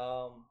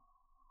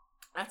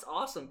 That's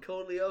awesome,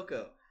 Code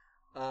Lyoko.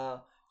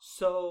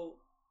 So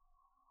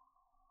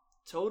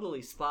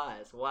Totally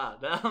Spies. Wow,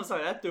 I'm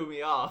sorry, that threw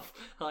me off.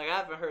 Like I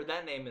haven't heard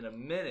that name in a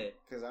minute.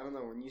 Because I don't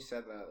know, when you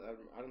said that,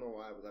 I don't know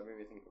why, but that made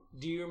me think of...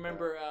 Do you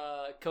remember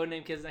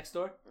Codename Kids Next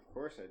Door? Of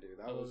course I do.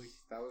 That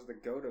was the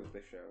goat of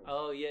the show.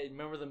 Oh yeah,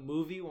 remember the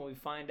movie when we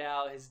find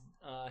out his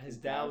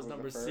dad was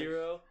number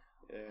 0?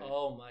 Yeah.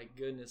 Oh my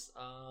goodness.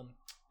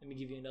 Let me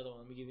give you another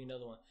one. Do you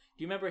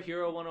remember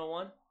Hero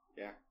 101?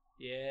 Yeah.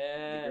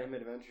 Yeah. The Grim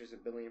Adventures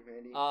of Billy and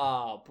Mandy.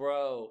 Oh,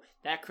 bro,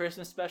 that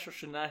Christmas special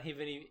shouldn't have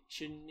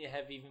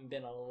even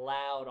been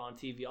allowed on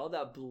TV. All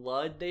that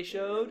blood they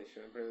showed. Yeah, they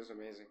showed, but it was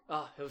amazing.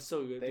 Oh, it was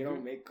so good. They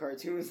don't make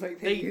cartoons like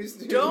they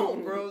used to. They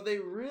don't, bro. They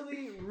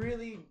really,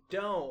 really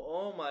don't.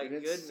 Oh my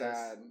goodness. It's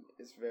sad.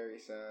 It's very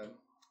sad.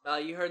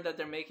 You heard that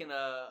they're making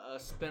a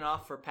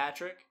spinoff for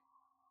Patrick,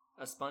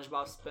 a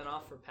SpongeBob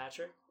spinoff for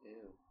Patrick.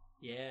 Ew.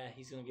 Yeah,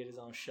 he's gonna get his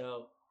own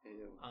show.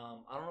 Ew. I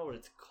don't know what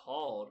it's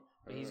called,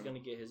 but he's gonna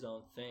get his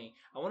own thing.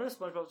 I wonder if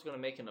SpongeBob's gonna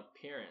make an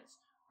appearance.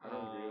 I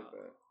don't agree with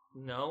that.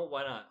 No,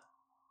 why not?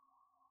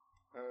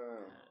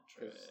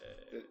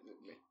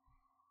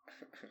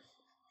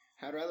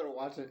 I'd rather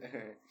watch it.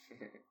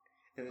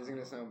 And it's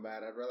gonna sound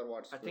bad. I'd rather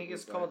watch. I think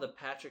it's called the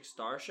Patrick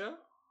Star Show.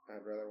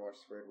 I'd rather watch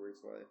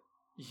Squidward's Life.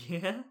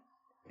 Yeah.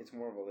 It's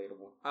more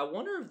relatable. I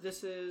wonder if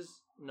this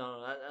is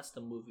that's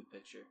the movie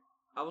picture.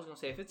 I was gonna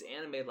say if it's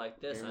animated like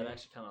this, I'd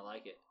actually kind of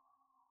like it.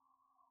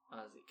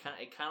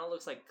 It kind of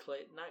looks like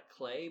clay, not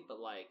clay, but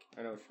like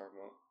I know what you're talking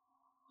about.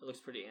 It looks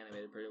pretty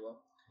animated, pretty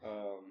well.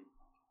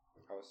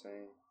 I was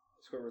saying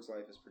Squidward's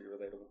Life is pretty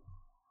relatable.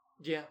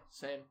 Yeah,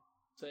 same.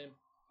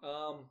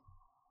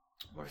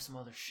 What are some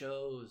other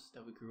shows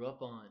that we grew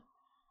up on?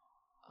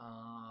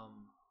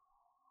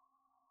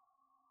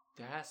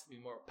 There has to be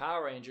more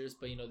Power Rangers,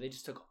 but they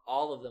just took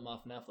all of them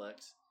off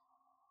Netflix.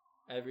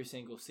 Every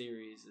single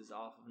series is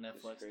off of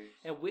Netflix. Disgrace.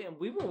 And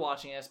we were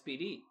watching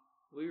SPD.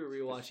 We were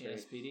rewatching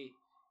Disgrace. SPD.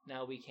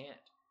 Now we can't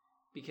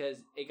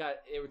because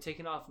they were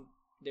taken off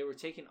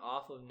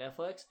of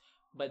Netflix,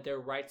 but their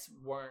rights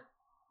weren't.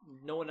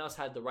 No one else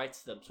had the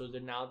rights to them, so the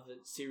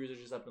series are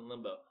just up in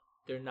limbo.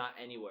 They're not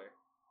anywhere.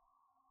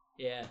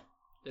 Yeah,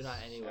 they're not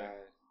anywhere.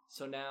 Sad.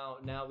 So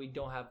now we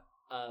don't have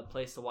a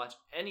place to watch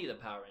any of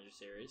the Power Ranger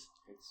series.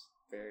 It's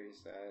very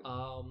sad.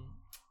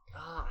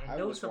 I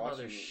know some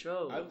other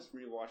shows. I've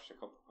rewatched a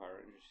couple Power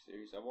Rangers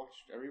series. I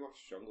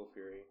rewatched Jungle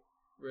Fury.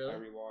 Really? I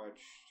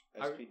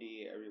rewatched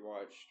SPD. I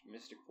rewatched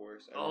Mystic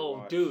Force.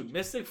 Dude,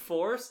 Mystic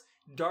Force,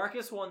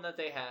 darkest one that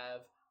they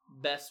have.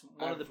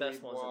 One of the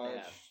best ones that they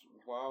have.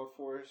 Wild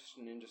Force,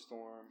 Ninja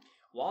Storm.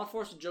 Wild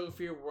Force and Jungle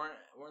Fury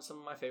weren't some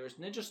of my favorites.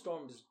 Ninja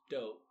Storm is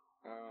dope.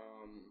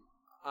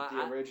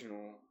 The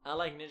original. I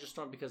like Ninja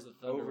Storm because of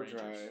Thunder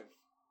Overdrive. Rangers.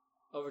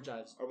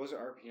 Overdrive. Or was it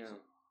RPM?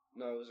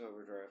 No, it was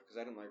Overdrive because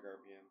I didn't like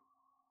RPM.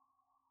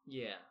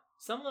 Yeah,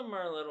 some of them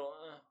are a little,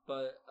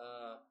 but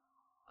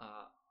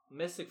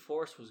Mystic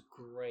Force was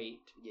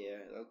great.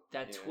 Yeah,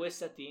 that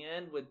twist at the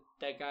end with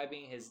that guy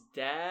being his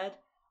dad,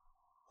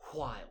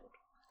 wild.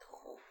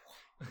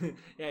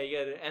 Yeah, you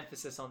got an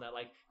emphasis on that,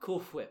 like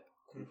cool whip.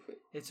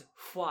 It's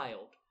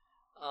wild.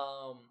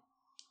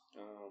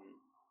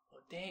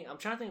 Dang, I'm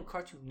trying to think of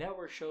Cartoon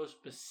Network shows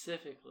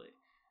specifically.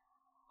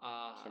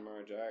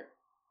 Samurai Jack.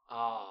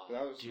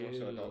 That was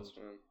also Adult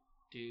Swim.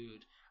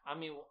 Dude, I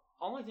mean,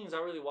 only things I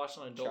really watched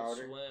on Adult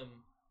Chowder.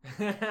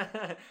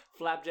 Swim.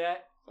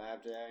 Flapjack.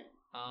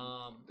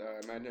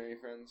 Imaginary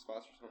Friends,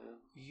 Foster's Home.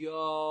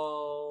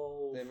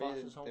 Yo, They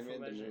Foster's Home made for the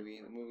Imaginary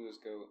movie. The movie was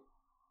goat.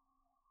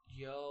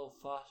 Yo,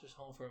 Foster's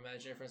Home for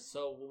Imaginary Friends.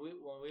 So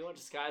when we went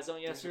to Sky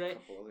Zone yesterday,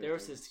 there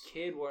was this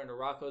kid wearing a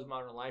Rocco's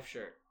Modern Life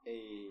shirt,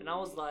 and I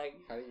was like,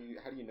 "How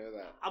do you know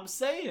that?" I'm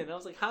saying, I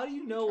was like, "How do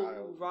you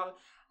know Rock?"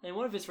 And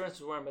one of his friends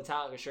was wearing a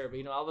Metallica shirt,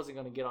 but I wasn't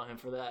gonna get on him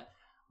for that,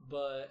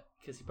 but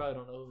because he probably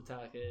don't know who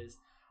Metallica is.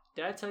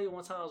 Did I tell you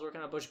one time I was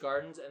working at Busch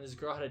Gardens and this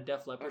girl had a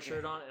Def Leppard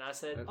shirt on, and I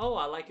said, "Oh,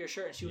 I like your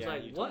shirt," and she was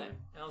like, "What?" And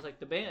I was like,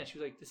 "The band." She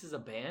was like, "This is a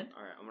band?"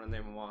 All right, I'm gonna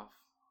name them off.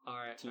 All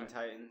right, Teen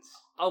Titans.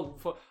 Oh,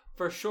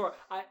 for sure.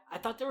 I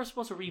thought they were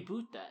supposed to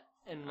reboot that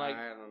and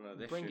I don't know.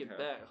 They bring it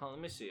back. Hold on,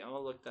 let me see. I'm gonna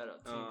look that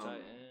up. Teen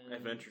Titans.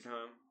 Adventure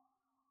Time.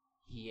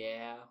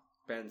 Yeah.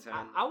 Ben 10.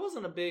 I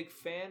wasn't a big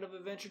fan of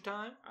Adventure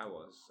Time. I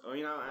was. Oh,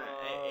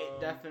 it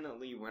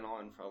definitely went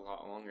on for a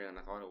lot longer than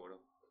I thought it would have.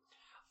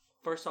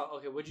 First off,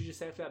 okay, what'd you just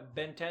say after that?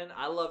 Ben 10?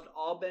 I loved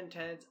all Ben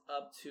 10s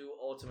up to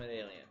Ultimate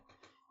Alien.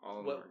 All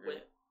of them are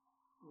great.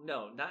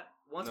 No, not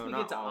once we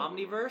get to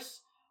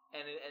Omniverse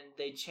and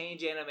they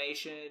change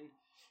animation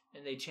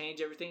and they change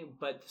everything,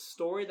 but the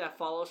story that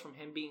follows from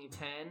him being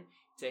 10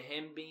 to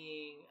him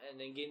being and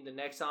then getting the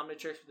next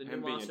Omnitrix with the new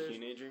monsters. Him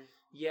being a teenager?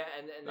 Yeah,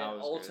 and then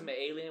Ultimate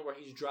Alien where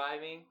he's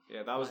driving.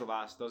 Yeah, that was the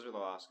last. Those were the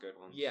last good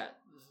ones. Yeah,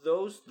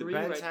 those three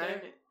right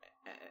there.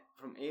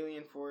 From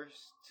Alien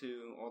Force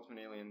to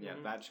Ultimate Alien,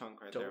 that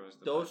chunk right there was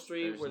the those best.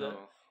 Three were the.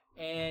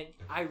 And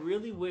I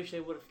really wish they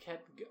would have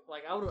kept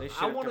I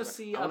want to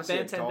see a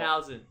Ben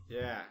 10,000.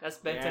 Yeah, that's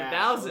Ben 10,000.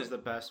 That was the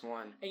best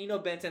one.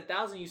 And Ben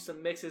 10,000 used to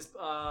mix his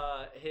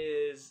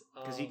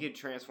because he could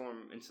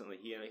transform instantly.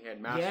 He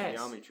had mastered the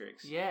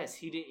Omnitrix. Yes,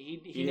 he did.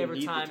 He never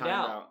timed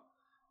out.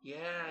 Yeah,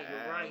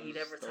 you're right. He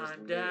never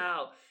timed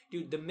out.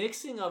 Dude, the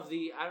mixing of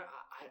the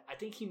I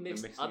think he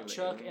mixed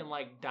Upchuck and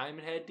like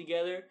Diamond Head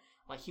together.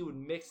 Like he would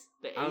mix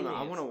the aliens. I don't know.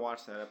 I want to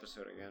watch that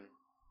episode again.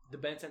 The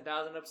Ben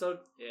 10,000 episode?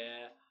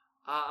 Yeah.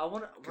 I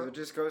want to. Because it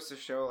just goes to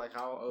show like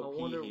how OP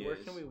I wonder he where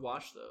is. can we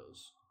watch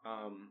those?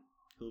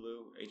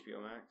 Hulu,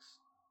 HBO Max,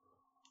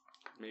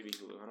 maybe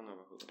Hulu. I don't know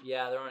about Hulu.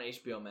 Yeah, they're on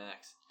HBO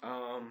Max.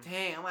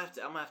 Dang, I'm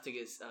gonna have to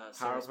get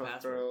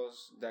Powerpuff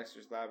Girls,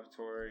 Dexter's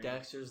Laboratory.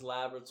 Dexter's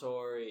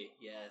Laboratory.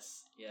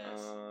 Yes.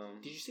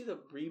 Did you see the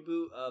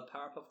reboot of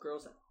Powerpuff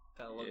Girls?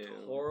 That looked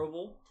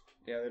horrible.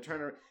 Yeah, they're trying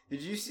to.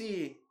 Did you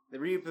see the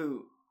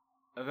reboot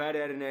of Ed,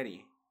 Edd and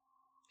Eddy?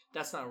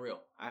 That's not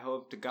real. I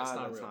hope to God that's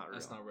not real.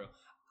 That's not real.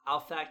 I'll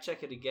fact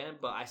check it again,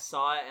 but I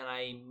saw it and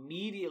I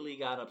immediately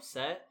got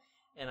upset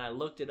and I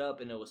looked it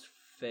up and it was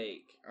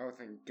fake. Oh,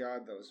 thank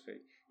God that was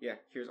fake. Yeah,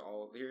 here's.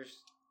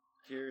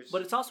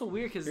 But it's also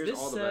weird because this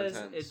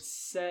says it's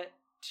set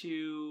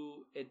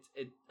to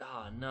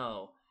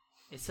no.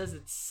 It says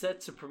it's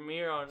set to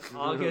premiere on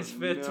August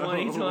 5th,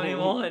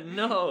 2021.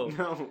 No.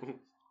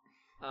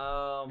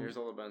 Here's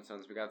all the Ben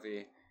 10s. We got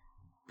the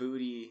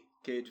Booty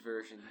Cage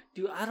version.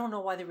 Dude, I don't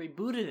know why they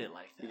rebooted it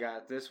like that. You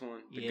got this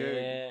one. The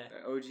good.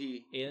 The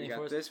OG. Alien you got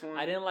Force. this one.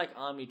 I didn't like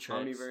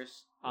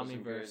Omniverse.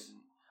 Omniverse.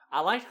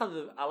 I liked how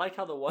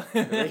the one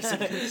the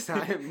Racing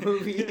Science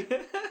movie.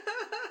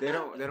 They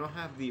don't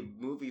have the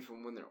movie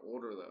from when they're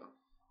older though.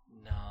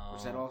 No.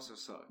 Which that also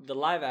sucked. The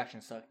live action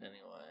sucked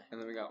anyway. And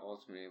then we got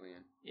Ultimate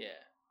Alien.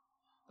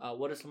 Yeah.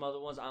 What are some other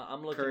ones?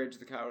 I'm looking. Courage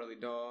the Cowardly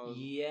Dog.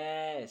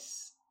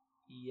 Yes.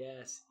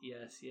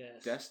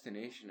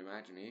 Destination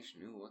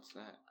Imagination. Ooh, what's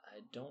that?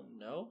 I don't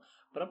know,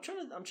 but I'm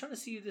trying to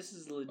see if this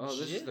is legit. Oh,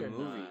 this is the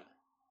movie. Not.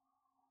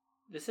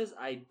 This says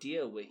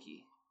Idea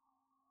Wiki.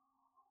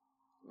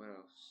 What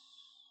else?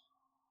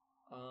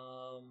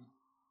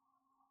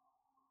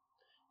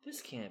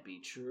 This can't be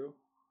true.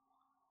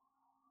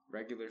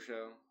 Regular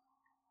Show.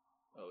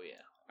 Oh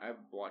yeah, I've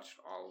watched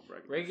all of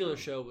Regular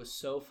Show was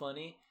so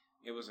funny.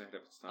 It was ahead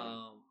of its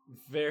time.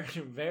 Very,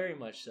 very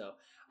much so.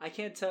 I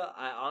can't tell.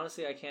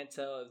 I can't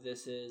tell if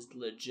this is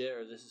legit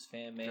or this is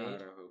fan made.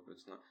 God, I hope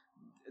it's not.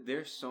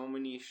 There's so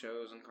many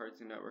shows on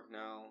Cartoon Network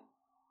now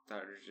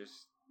that are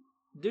just.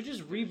 They're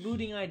just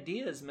rebooting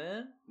ideas,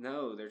 man.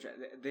 No,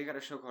 they got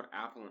a show called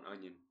Apple and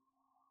Onion.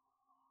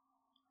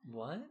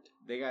 What?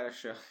 They got a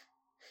show.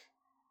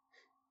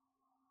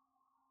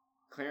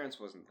 Clarence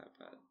wasn't that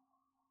bad.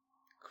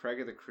 Craig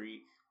of the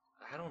Creek.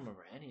 I don't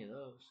remember any of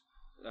those.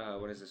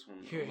 What is this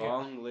one? Here.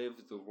 Long Live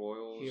the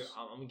Royals. Here,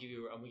 I'm gonna give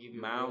you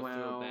Mau a real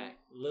Mau. throwback.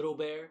 Little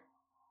Bear.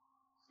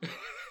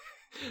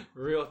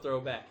 Real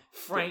throwback.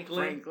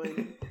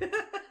 Franklin.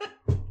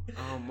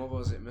 What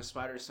was it? Miss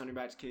Spider's Sunny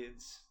Batch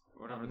Kids.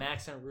 Whatever.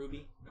 Max and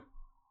Ruby.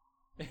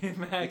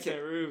 Max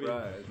and Ruby.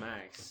 Bruh, it was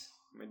Max.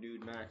 My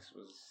dude Max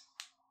was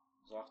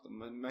off the.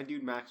 My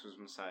dude Max was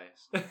Messiah.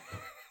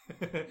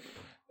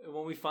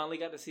 When we finally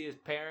got to see his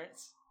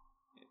parents.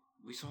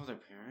 We saw their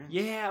parents?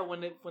 Yeah,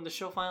 when the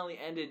show finally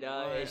ended,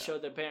 it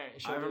showed their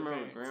parents. I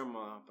remember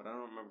Grandma, but I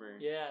don't remember.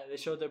 Yeah, they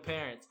showed their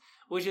parents,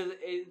 which is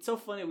it's so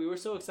funny. We were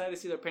so excited to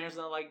see their parents.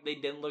 Not like they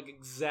didn't look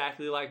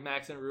exactly like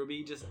Max and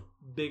Ruby, just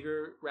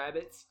bigger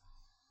rabbits.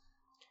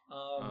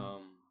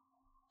 What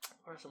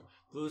are some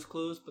Blue's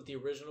Clues? But the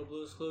original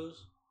Blue's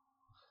Clues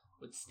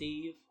with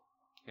Steve.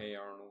 Hey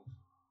Arnold.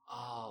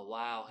 Oh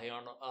wow, Hey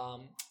Arnold.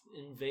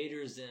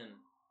 Invader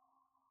Zim.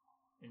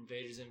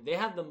 They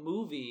have the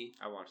movie.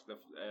 I watched the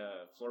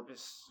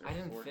Florpus. I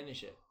didn't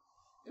finish it.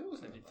 It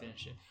was. I didn't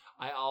finish it.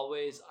 I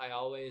always I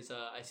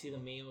see the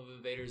meme of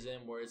Invader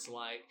Zim where it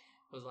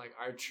was like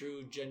our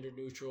true gender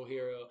neutral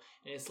hero,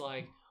 and it's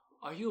like,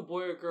 are you a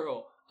boy or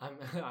girl?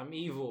 I'm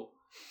evil.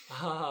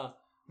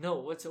 No,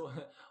 what's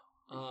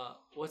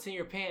in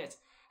your pants?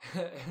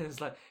 And it's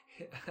like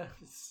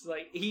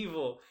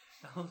evil.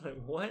 I was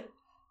like, what?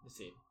 Let's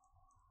see.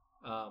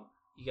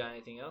 You got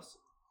anything else?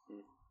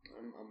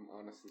 I'm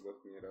honestly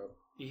looking it up.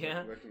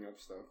 Yeah? Looking up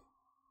stuff.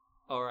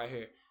 Oh, right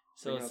here.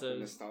 So it says...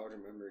 nostalgia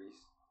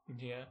memories.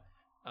 Yeah.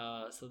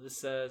 So this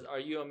says, are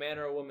you a man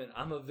or a woman?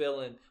 I'm a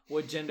villain.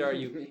 What gender are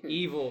you?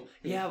 Evil.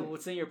 Yeah, but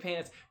what's in your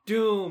pants?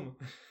 Doom!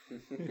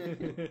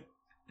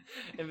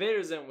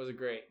 Invader Zim was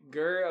great.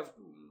 Gur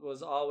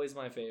was always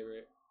my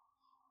favorite.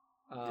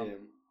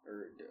 Dim.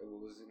 Or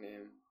what was his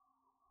name?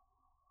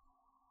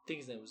 I think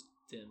his name was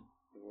Dim.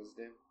 It was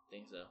Dim? I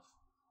think so.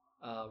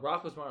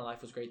 Rocko's Modern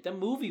Life was great. The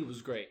movie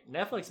was great.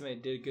 Netflix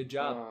did a good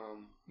job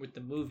with the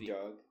movie.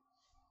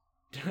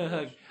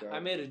 Doug. I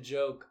made a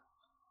joke.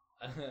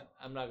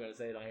 I'm not going to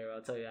say it on here.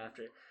 I'll tell you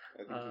after.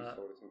 I think you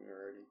told it to me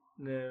already.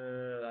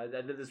 No. I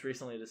did this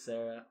recently to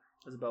Sarah.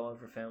 It was about one of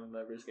her family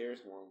members.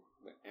 There's one.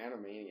 The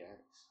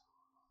Animaniacs.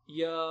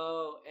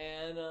 Yo,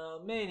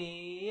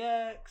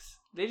 Animaniacs.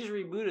 They just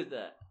rebooted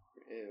that.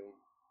 Ew.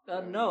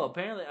 No,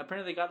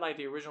 apparently they got like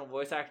the original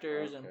voice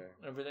actors and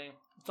everything.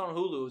 It's on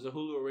Hulu. It's a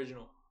Hulu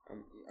original.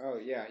 Oh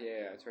yeah,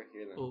 it's right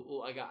here then.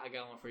 Oh, I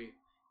got one for you.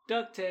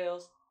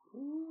 DuckTales.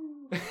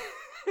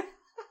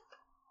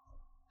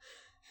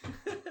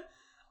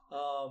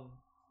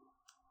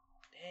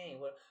 Dang,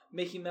 what?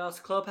 Mickey Mouse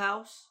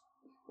Clubhouse.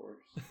 Of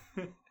course.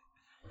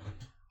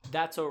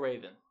 That's So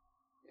Raven.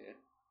 Yeah.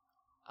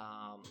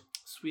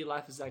 Sweet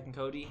Life of Zack and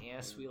Cody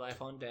and Sweet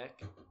Life on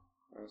Deck.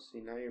 Oh, see,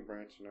 now you're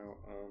branching out.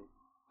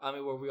 I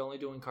mean, were we only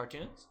doing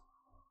cartoons?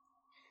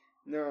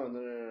 No. I'm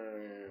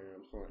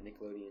talking about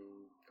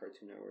Nickelodeon,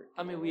 Cartoon Network.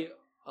 I mean, you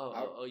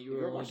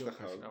were only doing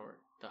Cartoon Network.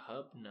 The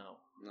Hub? No.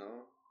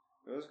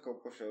 There was a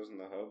couple shows in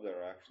the Hub that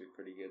were actually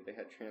pretty good. They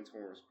had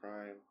Transformers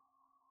Prime.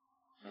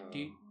 Do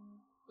you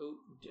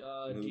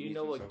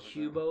know what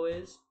Cubo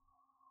is?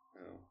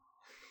 No.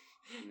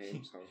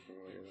 Name sounds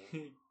familiar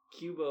though.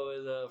 Cubo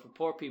is for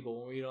poor people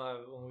when we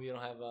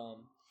don't have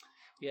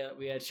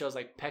we had shows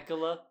like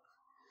Pekala,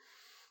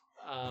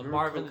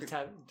 Marvin the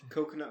Tap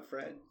Coconut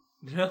Fred.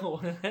 No,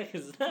 what the heck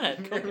is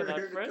that?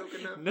 Coconut Fred?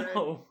 Coconut No.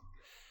 Fred?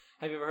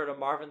 Have you ever heard of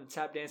Marvin the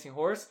Tap Dancing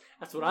Horse?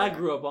 That's what I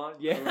grew up on.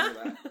 Yeah. I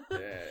remember that.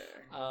 Yeah.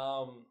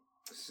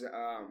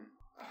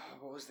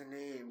 What was the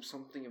name?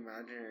 Something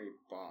Imaginary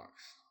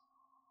Box.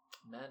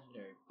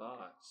 Imaginary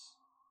Box.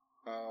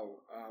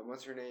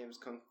 What's her name's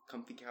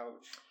Comfy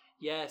Couch?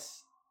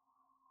 Yes.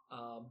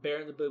 Bear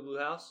in the Big Blue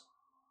House.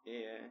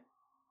 Yeah.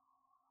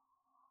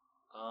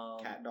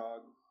 Cat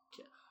Dog.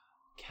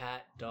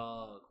 Cat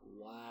Dog.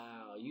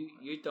 Wow,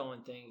 you're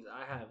throwing things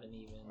I haven't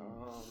even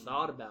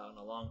thought about in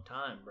a long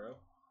time, bro.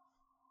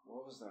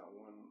 What was that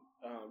one?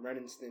 Ren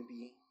and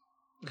Stimpy.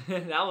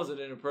 That was an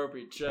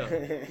inappropriate show.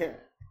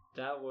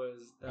 That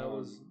was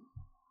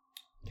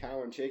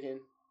Cow and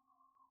Chicken.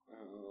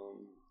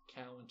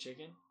 Cow and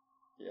Chicken.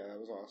 Yeah, that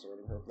was also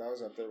inappropriate. That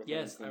was up there with.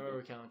 Yes, I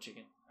remember Cow and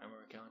Chicken.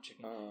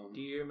 Do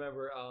you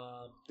remember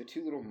the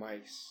two little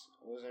mice?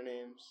 What was their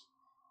names?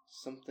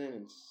 Something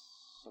and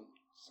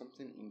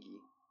something Ingy.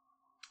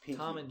 Pinky.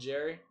 Tom and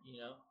Jerry?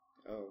 You know.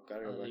 Oh,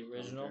 got it. The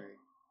original.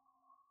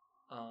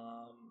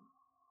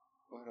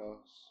 What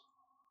else?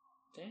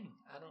 Dang,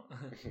 I don't.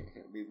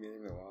 We've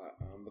named a lot,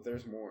 but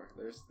there's more.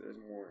 There's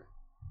more.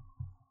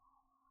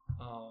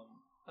 I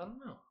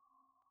don't know.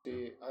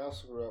 See, I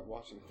also grew up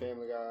watching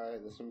Family Guy,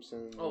 The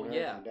Simpsons, Oh,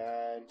 American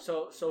Dad.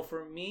 So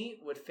for me,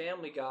 with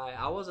Family Guy,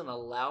 I wasn't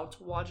allowed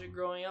to watch it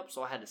growing up,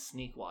 so I had to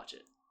sneak watch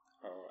it.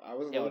 Oh, I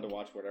wasn't allowed to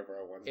watch whatever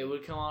I wanted. It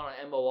would come on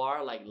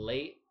MOR like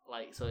late,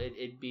 like so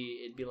it'd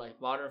be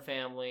like Modern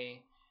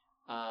Family,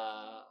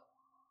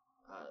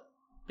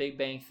 Big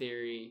Bang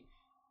Theory,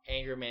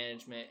 Anger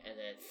Management, and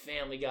then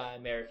Family Guy,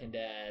 American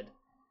Dad.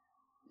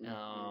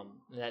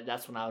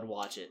 That's when I would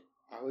watch it.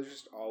 I was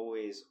just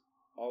always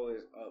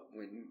up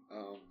when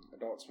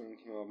Adult Swim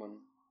came on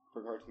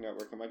for Cartoon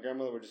Network, and my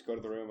grandmother would just go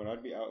to the room, and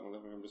I'd be out in the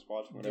living room just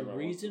watching whatever. The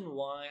reason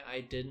why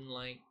I don't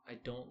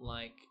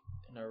like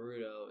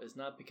Naruto is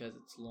not because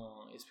it's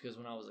long. It's because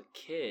when I was a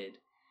kid,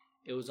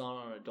 it was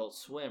on Adult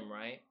Swim,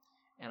 right?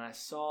 And I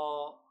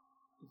saw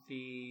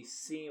the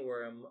scene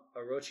where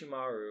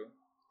Orochimaru,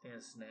 I think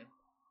that's his name,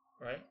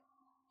 right?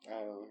 I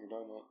don't know what you're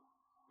talking about.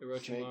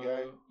 Orochimaru. Snake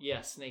Guy?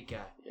 Yeah, Snake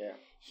Guy. Yeah.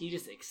 He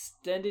just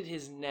extended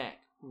his neck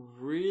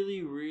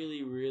really,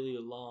 really, really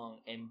long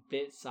and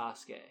bit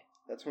Sasuke.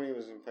 That's when he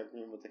was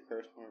infecting him with the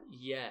curse mark.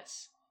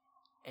 Yes.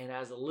 And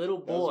as a little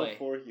That boy... was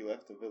before he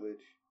left the village.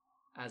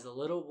 As a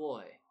little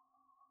boy,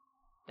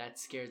 that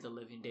scared the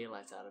living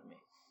daylights out of me.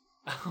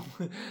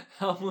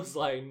 I was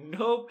like,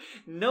 nope,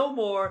 no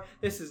more.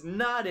 This is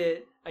not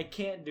it. I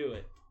can't do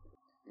it.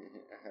 I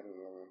had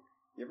another one.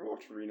 You ever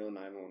watch Reno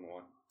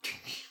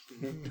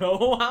 911?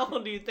 No, how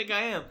old do you think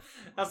I am?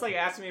 That's like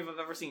asking me if I've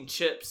ever seen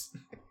Chips.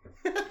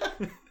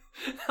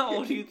 How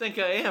old do you think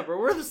I am, bro?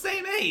 We're the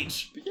same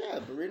age. But yeah,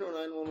 but Reno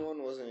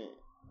 911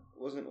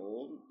 wasn't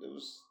old. It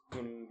was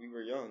when we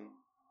were young.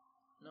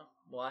 No,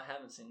 well, I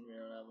haven't seen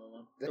Reno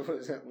 911. That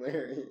was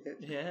hilarious.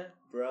 Yeah?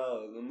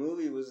 Bro, the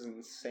movie was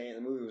insane.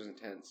 The movie was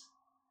intense.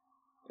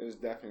 It was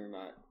definitely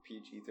not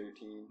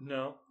PG-13.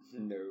 No.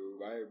 No,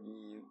 by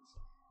means.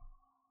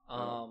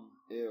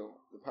 Ew.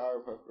 The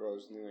Powerpuff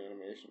Girls new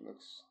animation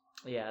looks...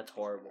 Yeah, it's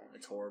horrible.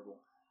 It's horrible.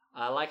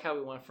 I like how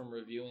we went from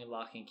reviewing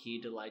Lock and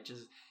Key to like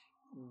just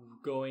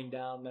going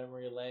down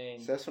memory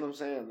lane. So that's what I'm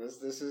saying.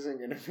 This isn't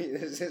gonna be.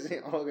 This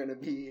isn't all gonna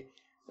be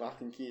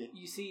Lock and Key.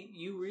 You see,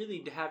 you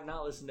really have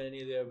not listened to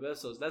any of the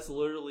episodes. That's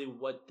literally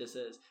what this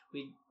is.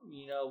 We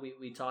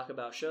talk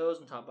about shows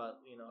and talk about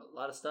a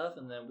lot of stuff,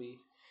 and then we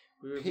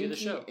review the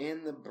show. Pinky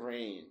and the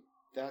Brain.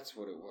 That's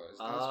what it was. That's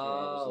what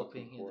I was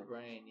looking Pinky for. and the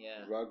Brain.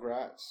 Yeah.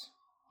 Rugrats.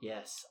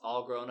 Yes,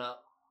 all grown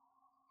up.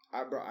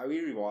 I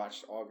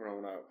rewatched All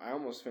Grown Up. I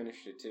almost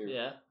finished it too.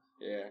 Yeah.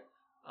 Yeah.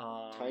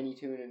 Tiny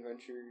Toon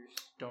Adventures.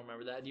 Don't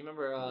remember that. Do you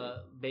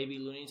remember Baby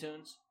Looney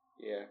Tunes?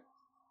 Yeah.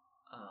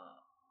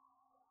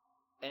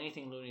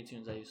 Anything Looney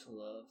Tunes I used to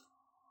love.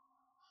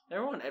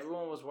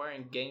 Everyone was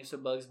wearing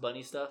Gangsta Bugs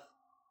Bunny stuff.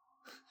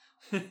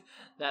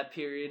 That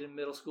period in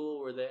middle school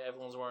where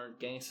everyone's wearing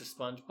Gangsta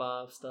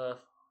SpongeBob stuff.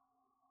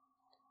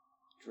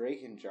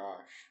 Drake and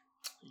Josh.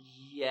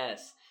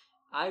 Yes.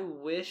 I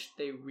wish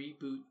they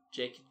reboot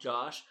Jake and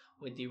Josh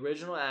with the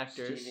original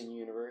actors. Steven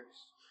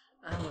Universe.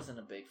 I wasn't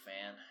a big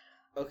fan.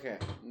 Okay,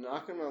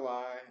 not gonna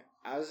lie.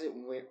 As it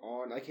went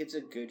on, like, it's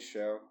a good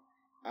show.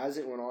 As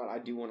it went on, I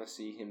do want to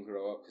see him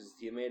grow up because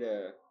he made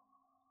a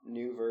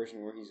new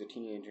version where he's a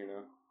teenager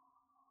now.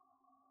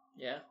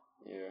 Yeah?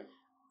 Yeah.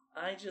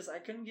 I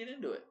couldn't get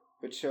into it.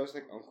 But shows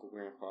like Uncle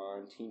Grandpa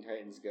and Teen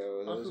Titans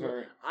Go, those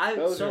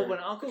aren't... when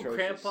Uncle atrocious.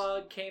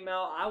 Grandpa came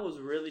out, I was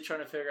really trying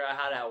to figure out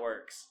how that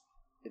works.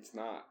 It's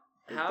not.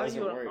 How are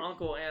you an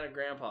uncle and a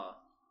grandpa?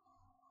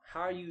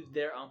 How are you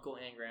their uncle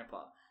and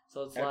grandpa?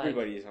 So it's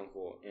everybody is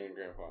uncle and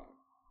grandpa.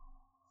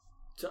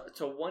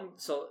 So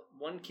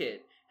one kid.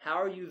 How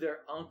are you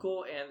their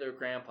uncle and their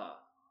grandpa?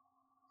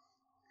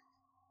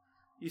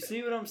 You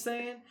see what I'm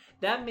saying?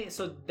 That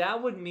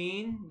would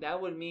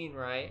mean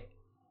right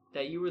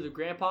that you were the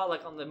grandpa,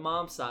 like on the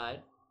mom's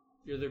side,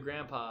 you're their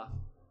grandpa,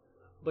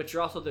 but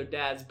you're also their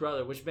dad's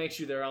brother, which makes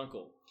you their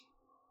uncle.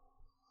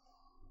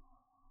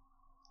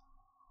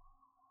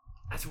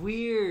 That's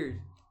weird.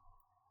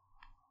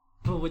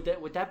 But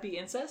would that be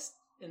incest?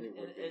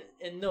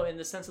 In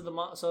the sense of the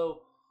mom.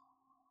 So,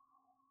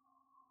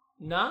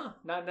 nah,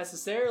 not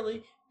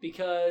necessarily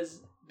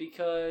because.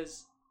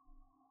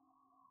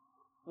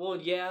 Well,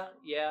 yeah.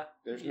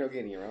 There's no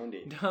getting around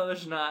it. No,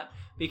 there's not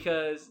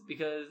because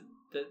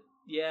no,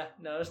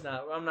 there's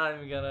not. I'm not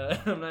even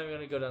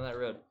gonna go down that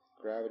road.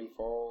 Gravity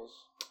Falls.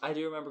 I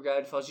do remember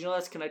Gravity Falls. You know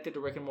that's connected to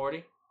Rick and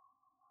Morty.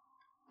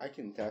 I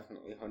can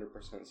definitely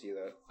 100% see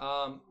that.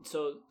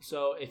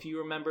 So if you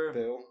remember,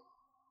 Bill.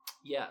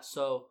 Yeah.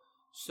 So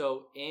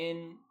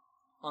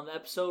on the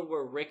episode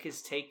where Rick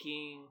is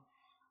taking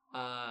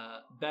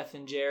Beth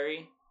and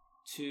Jerry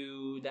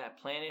to that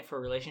planet for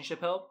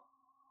relationship help,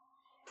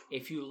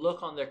 if you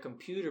look on their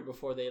computer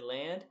before they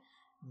land,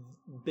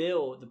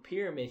 Bill, the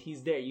pyramid,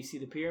 he's there. You see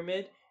the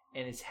pyramid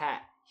and his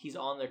hat. He's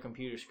on their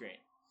computer screen.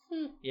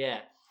 Yeah.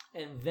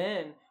 And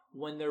then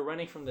when they're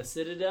running from the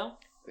Citadel,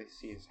 they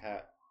see his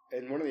hat.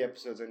 In one of the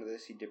episodes under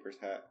this, he Dipper's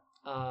hat.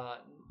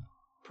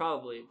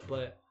 Probably,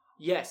 but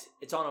Yes,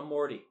 it's on a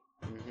Morty.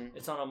 Mm-hmm.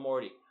 It's on a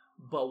Morty.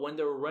 But when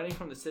they're running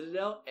from the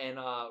Citadel and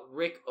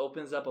Rick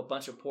opens up a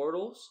bunch of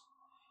portals,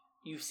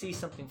 you see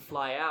something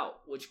fly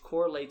out, which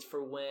correlates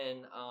for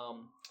when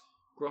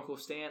Grunkle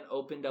Stan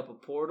opened up a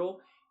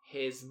portal.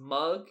 His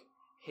mug,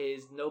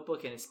 his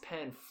notebook, and his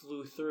pen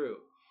flew through.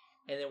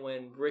 And then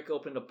when Rick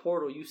opened a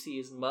portal, you see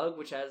his mug,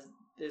 which has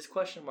this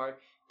question mark,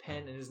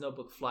 pen, and his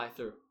notebook fly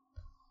through.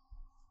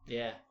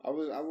 Yeah. I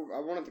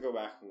wanted to go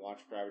back and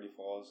watch Gravity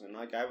Falls, and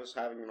like I was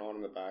having it on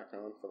in the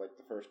background for like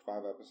the first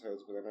 5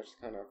 episodes, but then I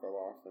just kind of fell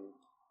off. And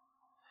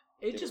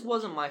it just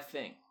wasn't my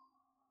thing.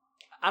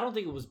 I don't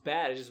think it was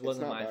bad. It just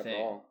wasn't my thing.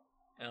 At all.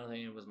 I don't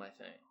think it was my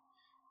thing.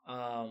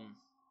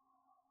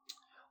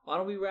 Why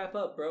don't we wrap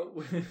up, bro?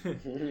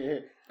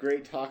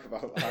 Great talk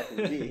about Lock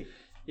and Key.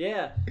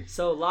 Yeah.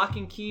 So Lock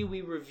and Key,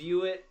 we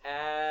review it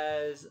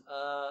as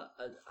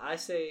I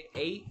say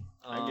 8.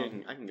 I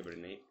can give it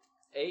an 8.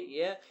 8,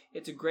 yeah.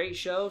 It's a great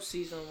show.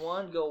 Season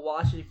 1, go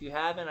watch it if you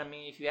haven't. I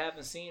mean, if you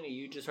haven't seen it,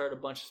 you just heard a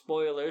bunch of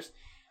spoilers.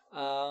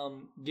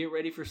 Get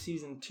ready for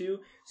Season 2.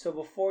 So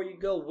before you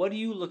go, what are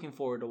you looking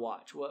forward to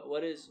watch?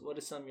 What is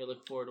something you're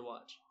looking forward to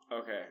watch?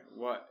 Okay,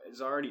 what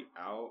is already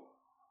out,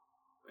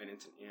 and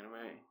it's an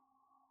anime,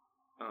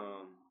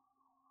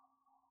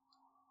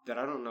 that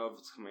I don't know if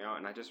it's coming out,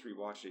 and I just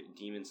rewatched it,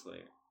 Demon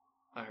Slayer.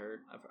 I've heard.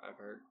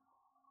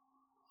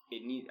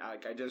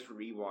 I just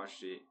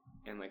rewatched it,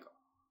 and like,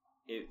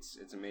 it's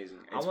amazing.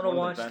 It's I want to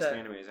watch one of the best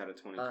animes out of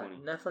 2020.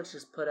 Netflix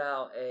just put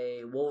out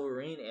a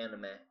Wolverine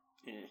anime.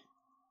 Yeah.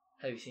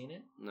 Have you seen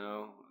it?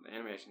 No, the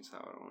animation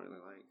style I don't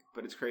really like,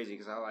 but it's crazy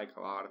because I like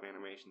a lot of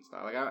animation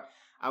style. Like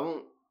I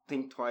won't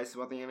think twice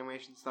about the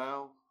animation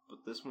style,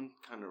 but this one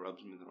kind of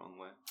rubs me the wrong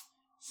way.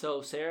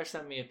 So Sarah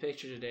sent me a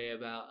picture today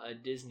about a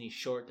Disney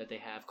short that they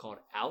have called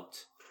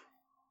Out,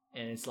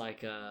 and it's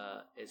like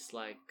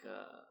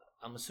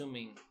I'm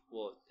assuming,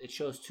 well, it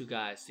shows 2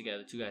 guys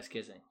together, 2 guys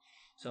kissing,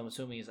 so I'm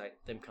assuming it's like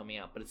them coming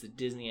out, but it's a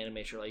Disney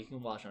animation, like you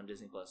can watch it on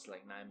Disney Plus,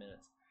 like 9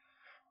 minutes.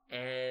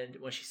 And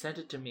when she sent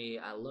it to me,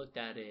 I looked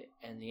at it,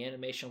 and the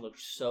animation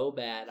looked so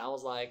bad. I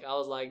was like,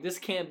 this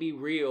can't be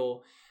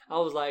real. I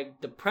was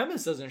like, the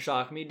premise doesn't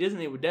shock me.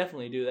 Disney would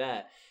definitely do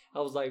that. I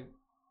was like,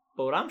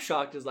 but what I'm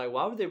shocked is like,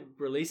 why would they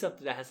release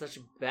something that has such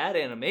bad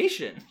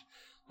animation?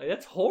 Like,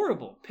 that's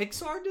horrible.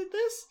 Pixar did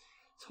this?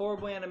 It's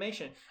horrible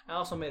animation. I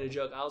also made a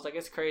joke. I was like,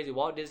 it's crazy.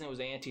 Walt Disney was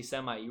an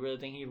anti-Semite. You really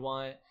think he'd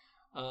want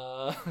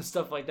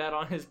stuff like that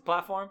on his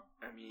platform?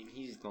 I mean,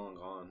 he's long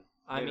gone.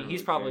 I mean,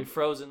 he's probably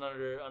frozen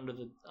under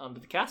the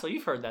castle.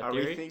 You've heard that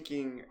theory. Are we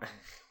thinking?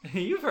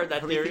 You've heard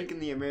that theory. Are we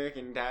thinking the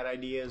American Dad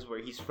ideas where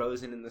he's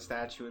frozen in the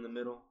statue in the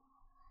middle?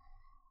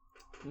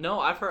 No,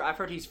 I've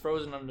heard he's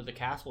frozen under the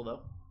castle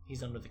though.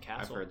 He's under the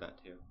castle. I've heard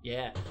that too.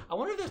 Yeah, I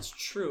wonder if that's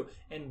true.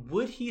 And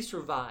would he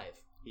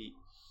survive?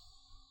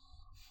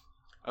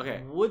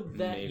 Okay. Would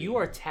that? Maybe. You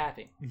are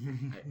tapping.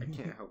 I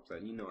can't help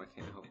that. You know I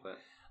can't help that.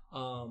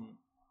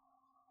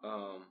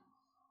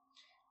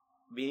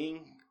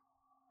 Being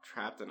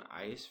trapped in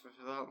ice for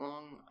that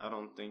long, I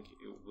don't think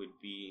it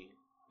would be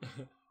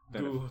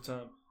Google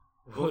time.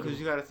 Well, because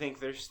you got to think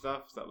there's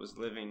stuff that was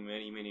living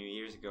many, many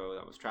years ago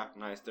that was trapped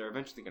in ice. They're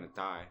eventually going to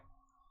die.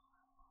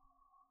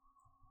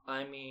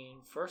 I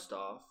mean, first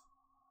off,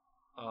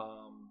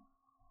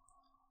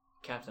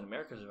 Captain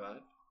America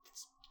survived.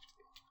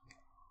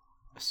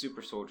 A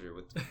super soldier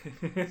with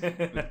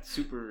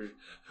super...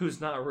 Who's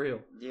not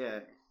real.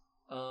 Yeah.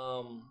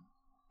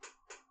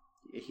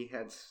 He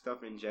had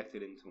stuff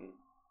injected into him.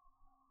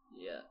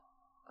 Yeah.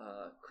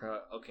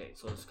 Okay,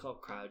 so it's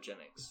called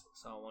cryogenics.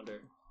 So I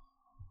wonder,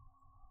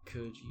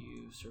 could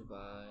you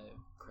survive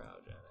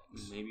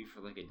cryogenics? Maybe for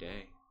like a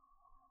day.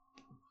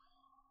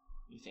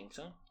 You think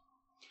so?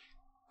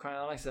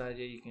 Cryonics is the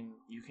idea you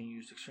can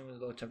use extremely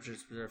low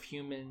temperatures to preserve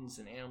humans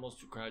and animals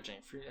through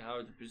cryogenic freezing.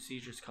 However, the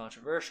procedure is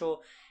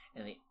controversial,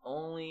 and the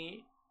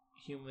only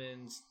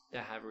humans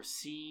that have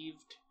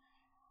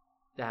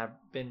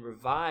been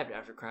revived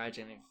after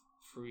cryogenic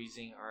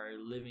freezing are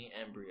living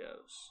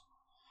embryos.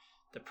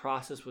 The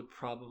process would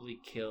probably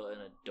kill an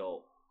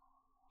adult.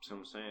 So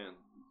I'm saying,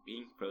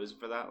 being frozen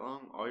for that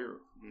long, all your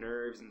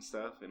nerves and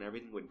stuff and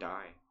everything would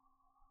die.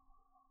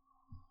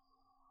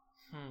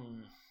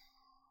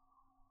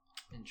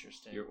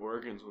 Interesting. Your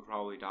organs would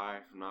probably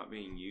die from not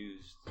being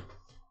used.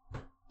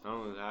 Not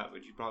only that,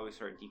 but you'd probably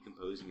start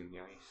decomposing in the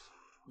ice.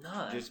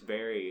 No. Just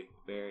very,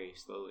 very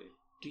slowly.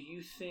 Do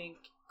you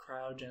think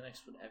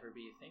cryogenics would ever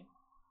be a thing?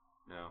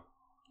 No.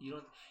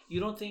 You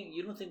don't think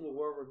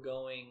where we're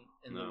going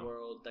in the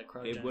world that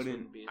cryogenics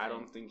wouldn't be a thing? I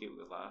don't think it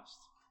would last.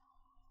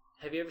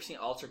 Have you ever seen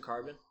Altered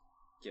Carbon?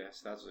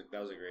 Yes, that was a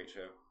great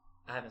show.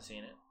 I haven't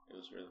seen it. It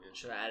was really good.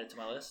 Should I add it to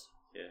my list?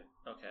 Yeah.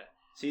 Okay.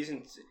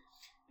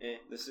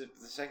 This is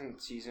the second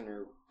season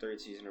or third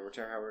season or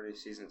whichever many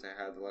seasons I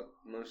had. The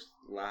most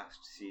last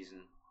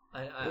season.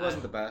 It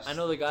wasn't the best. I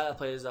know the guy that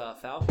plays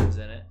Falcons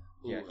in it.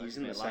 Yeah, he's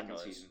in the second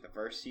season. The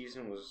first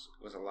season was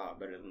a lot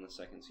better than the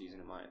second season,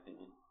 in my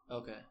opinion.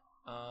 Okay.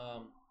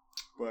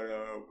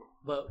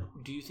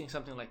 But do you think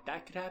something like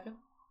that could happen?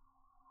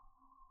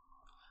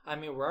 I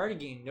mean, we're already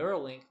getting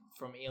Neuralink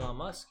from Elon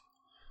Musk.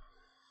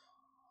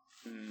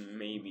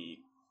 Maybe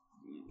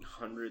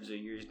hundreds of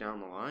years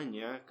down the line,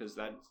 yeah, because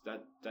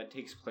that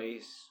takes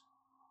place.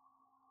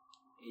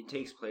 It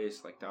takes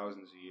place like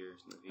thousands of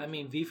years in the future. I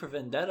mean, V for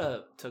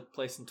Vendetta took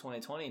place in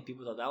 2020, and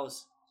people thought that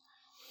was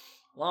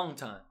a long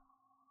time.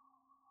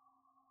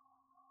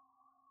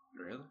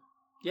 Really?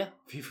 Yeah,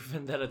 V for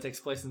Vendetta takes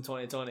place in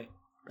 2020.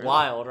 Really?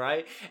 Wild,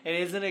 right? And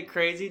isn't it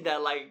crazy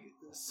that like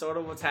sort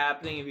of what's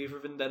happening in V for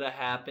Vendetta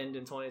happened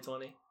in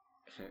 2020?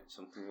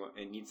 Something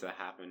it needs to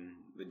happen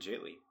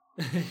legitly.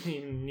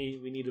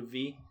 we need a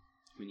V.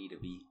 We need a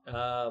V.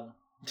 Who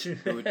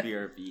Who would be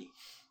our V?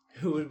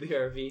 Who would be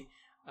our V?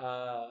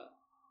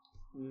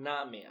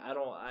 Not me. I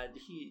don't.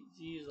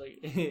 He's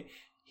like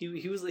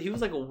he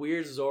was like a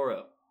weird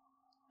Zorro.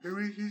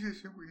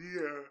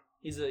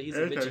 He's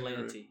a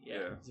vigilante.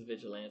 Yeah, he's a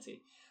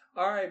vigilante.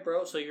 All right,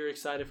 bro. So you're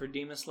excited for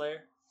Demon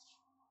Slayer?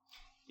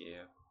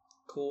 Yeah.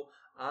 Cool.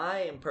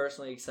 I am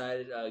personally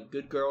excited.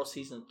 Good Girl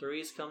season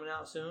 3 is coming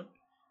out soon.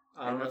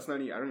 And that's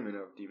not. I don't even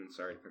know if Demon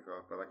Slayer to pick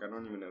off, but like I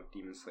don't even know if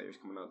Demon Slayer is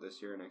coming out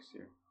this year or next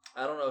year.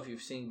 I don't know if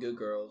you've seen Good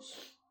Girls.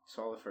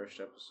 Saw the first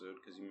episode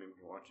because you made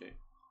me watch it.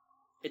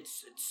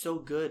 It's so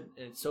good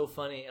and it's so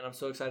funny, and I'm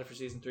so excited for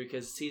season 3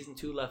 because season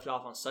 2 left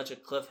off on such a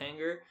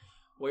cliffhanger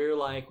where you're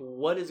like,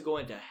 what is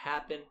going to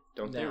happen?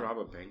 Don't they rob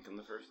a bank in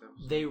the first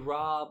episode? They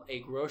rob a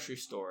grocery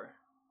store,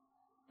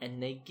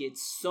 and they get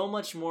so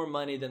much more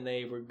money than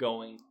they were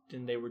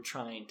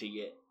trying to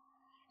get,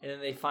 and then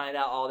they find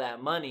out all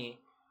that money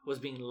was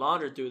being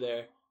laundered through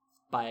there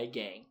by a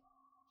gang.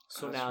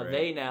 So now right.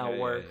 They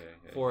work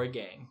for a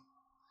gang.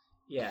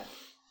 Yeah.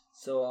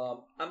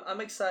 So I'm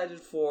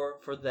excited for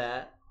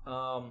that.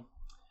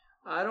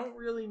 I don't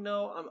really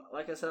know.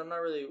 Like I said, I'm not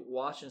really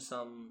watching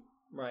some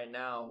right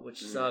now,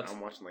 which sucks. I'm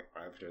watching like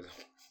 5 shows.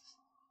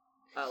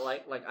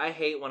 Like I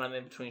hate when I'm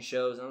in between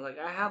shows, and I'm like,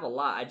 I have a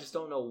lot. I just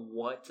don't know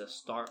what to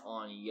start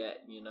on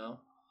yet, you know.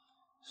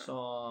 So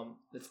I'm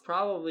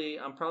probably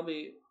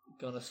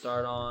gonna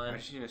start on. I'm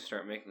just gonna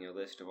start making a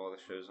list of all the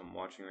shows I'm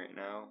watching right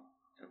now,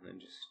 and then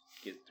just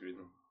get through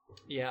them.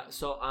 Yeah.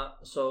 So I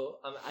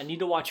need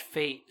to watch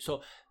Fate.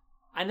 So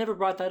I never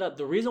brought that up.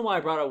 The reason why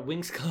I brought up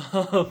Winx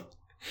Club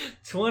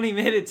 20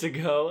 minutes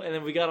ago, and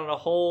then we got on a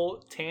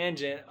whole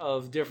tangent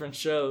of different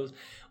shows,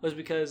 was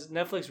because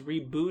Netflix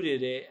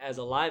rebooted it as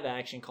a live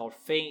action called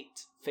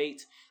Fate, the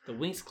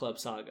Winx Club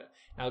Saga.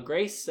 Now,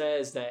 Grace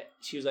says that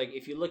she was like,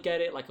 if you look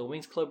at it like a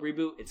Winx Club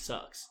reboot, it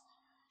sucks.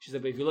 She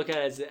said, but if you look at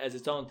it as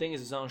its own thing,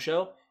 as its own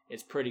show,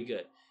 it's pretty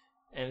good.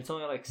 And it's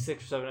only like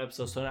 6 or 7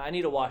 episodes, so I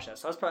need to watch that.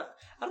 So I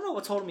don't know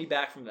what's holding me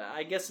back from that.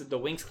 I guess the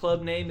Winx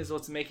Club name is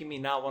what's making me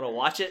not want to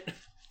watch it.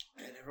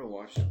 I never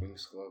watched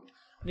Winx Club.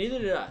 Neither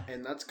did I.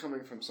 And that's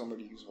coming from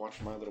somebody who's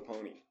watched My Little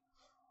Pony.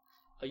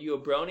 Are you a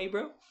brony,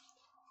 bro?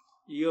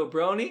 You a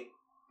brony?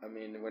 I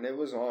mean, when it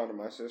was on, and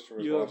my sister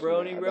was you watching a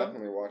brony, it, bro? I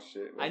definitely watched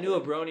it. I knew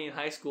a brony in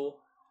high school.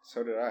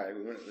 So did I.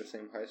 We went to the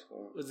same high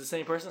school. Was the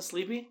same person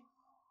Sleepy?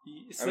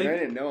 I mean, I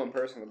didn't know him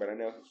personally, but I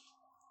know him.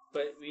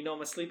 But you know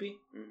him as Sleepy?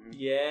 Mm-hmm.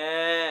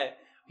 Yeah.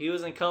 He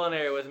was in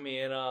culinary with me,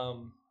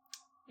 and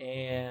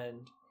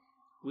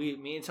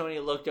me and Tony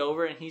looked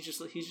over, and he's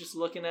just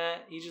looking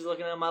at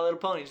My Little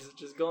Pony, just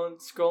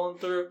scrolling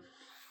through.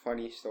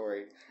 Funny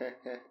story.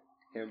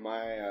 In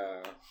my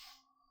I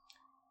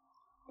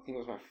think it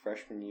was my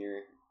freshman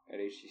year at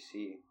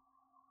HCC,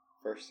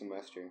 first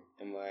semester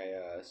in my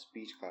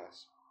speech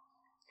class.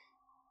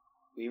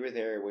 We were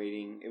there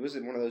waiting. It was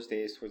one of those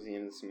days towards the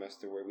end of the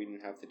semester where we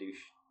didn't have to do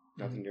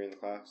nothing during the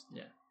class.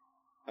 Yeah.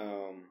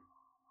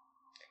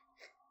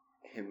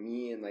 And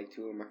me and like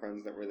 2 of my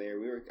friends that were there,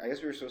 I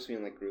guess we were supposed to be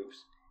in like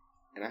groups,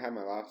 and I had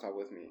my laptop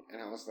with me,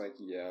 and I was like,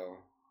 yo,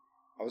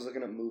 I was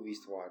looking at movies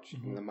to watch,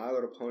 and the My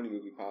Little Pony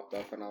movie popped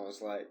up, and I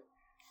was like,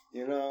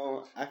 you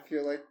know, I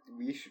feel like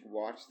we should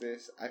watch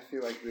this. I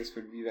feel like this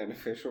would be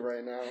beneficial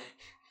right now.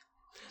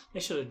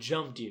 They should have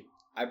jumped you.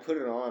 I put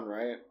it on,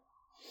 right?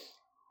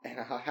 And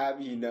I'll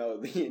have you know,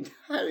 the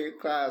entire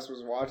class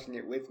was watching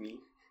it with me,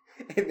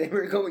 and they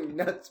were going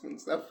nuts when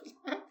stuff was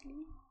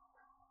happening.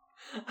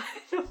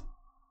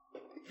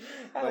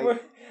 I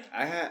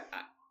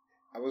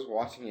was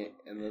watching it,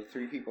 and the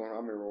 3 people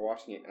around me were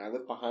watching it, and I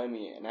look behind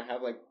me, and I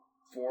have like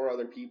 4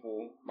 other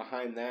people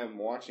behind them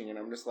watching, and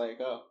I'm just like,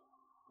 oh,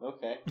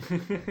 okay.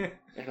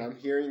 And I'm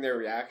hearing their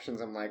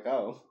reactions. I'm like,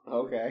 oh,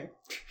 okay.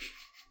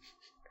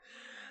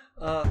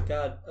 Oh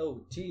God.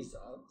 Oh jeez.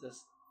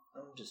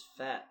 I'm just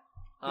fat.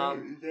 All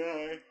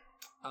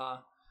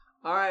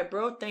right,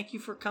 bro. Thank you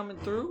for coming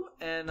through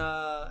and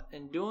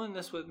doing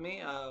this with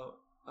me.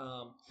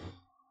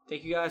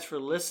 Thank you guys for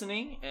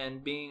listening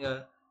and being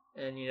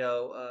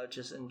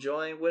just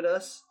enjoying with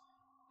us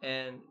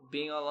and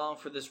being along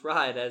for this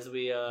ride as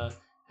we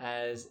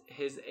as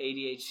his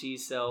ADHD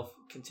self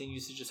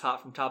continues to just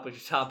hop from topic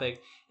to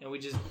topic, and we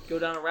just go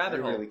down a rabbit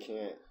hole. I really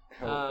can't.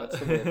 That's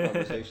the real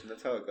conversation.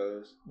 That's how it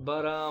goes.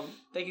 But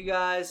thank you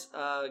guys.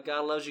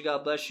 God loves you.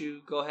 God bless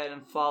you. Go ahead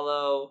and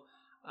follow,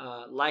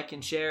 like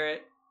and share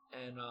it,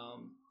 and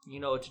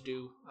you know what to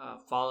do.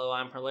 Follow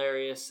I'm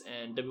Hilarious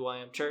and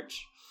WYM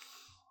Church.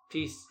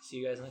 Peace. See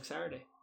you guys next Saturday.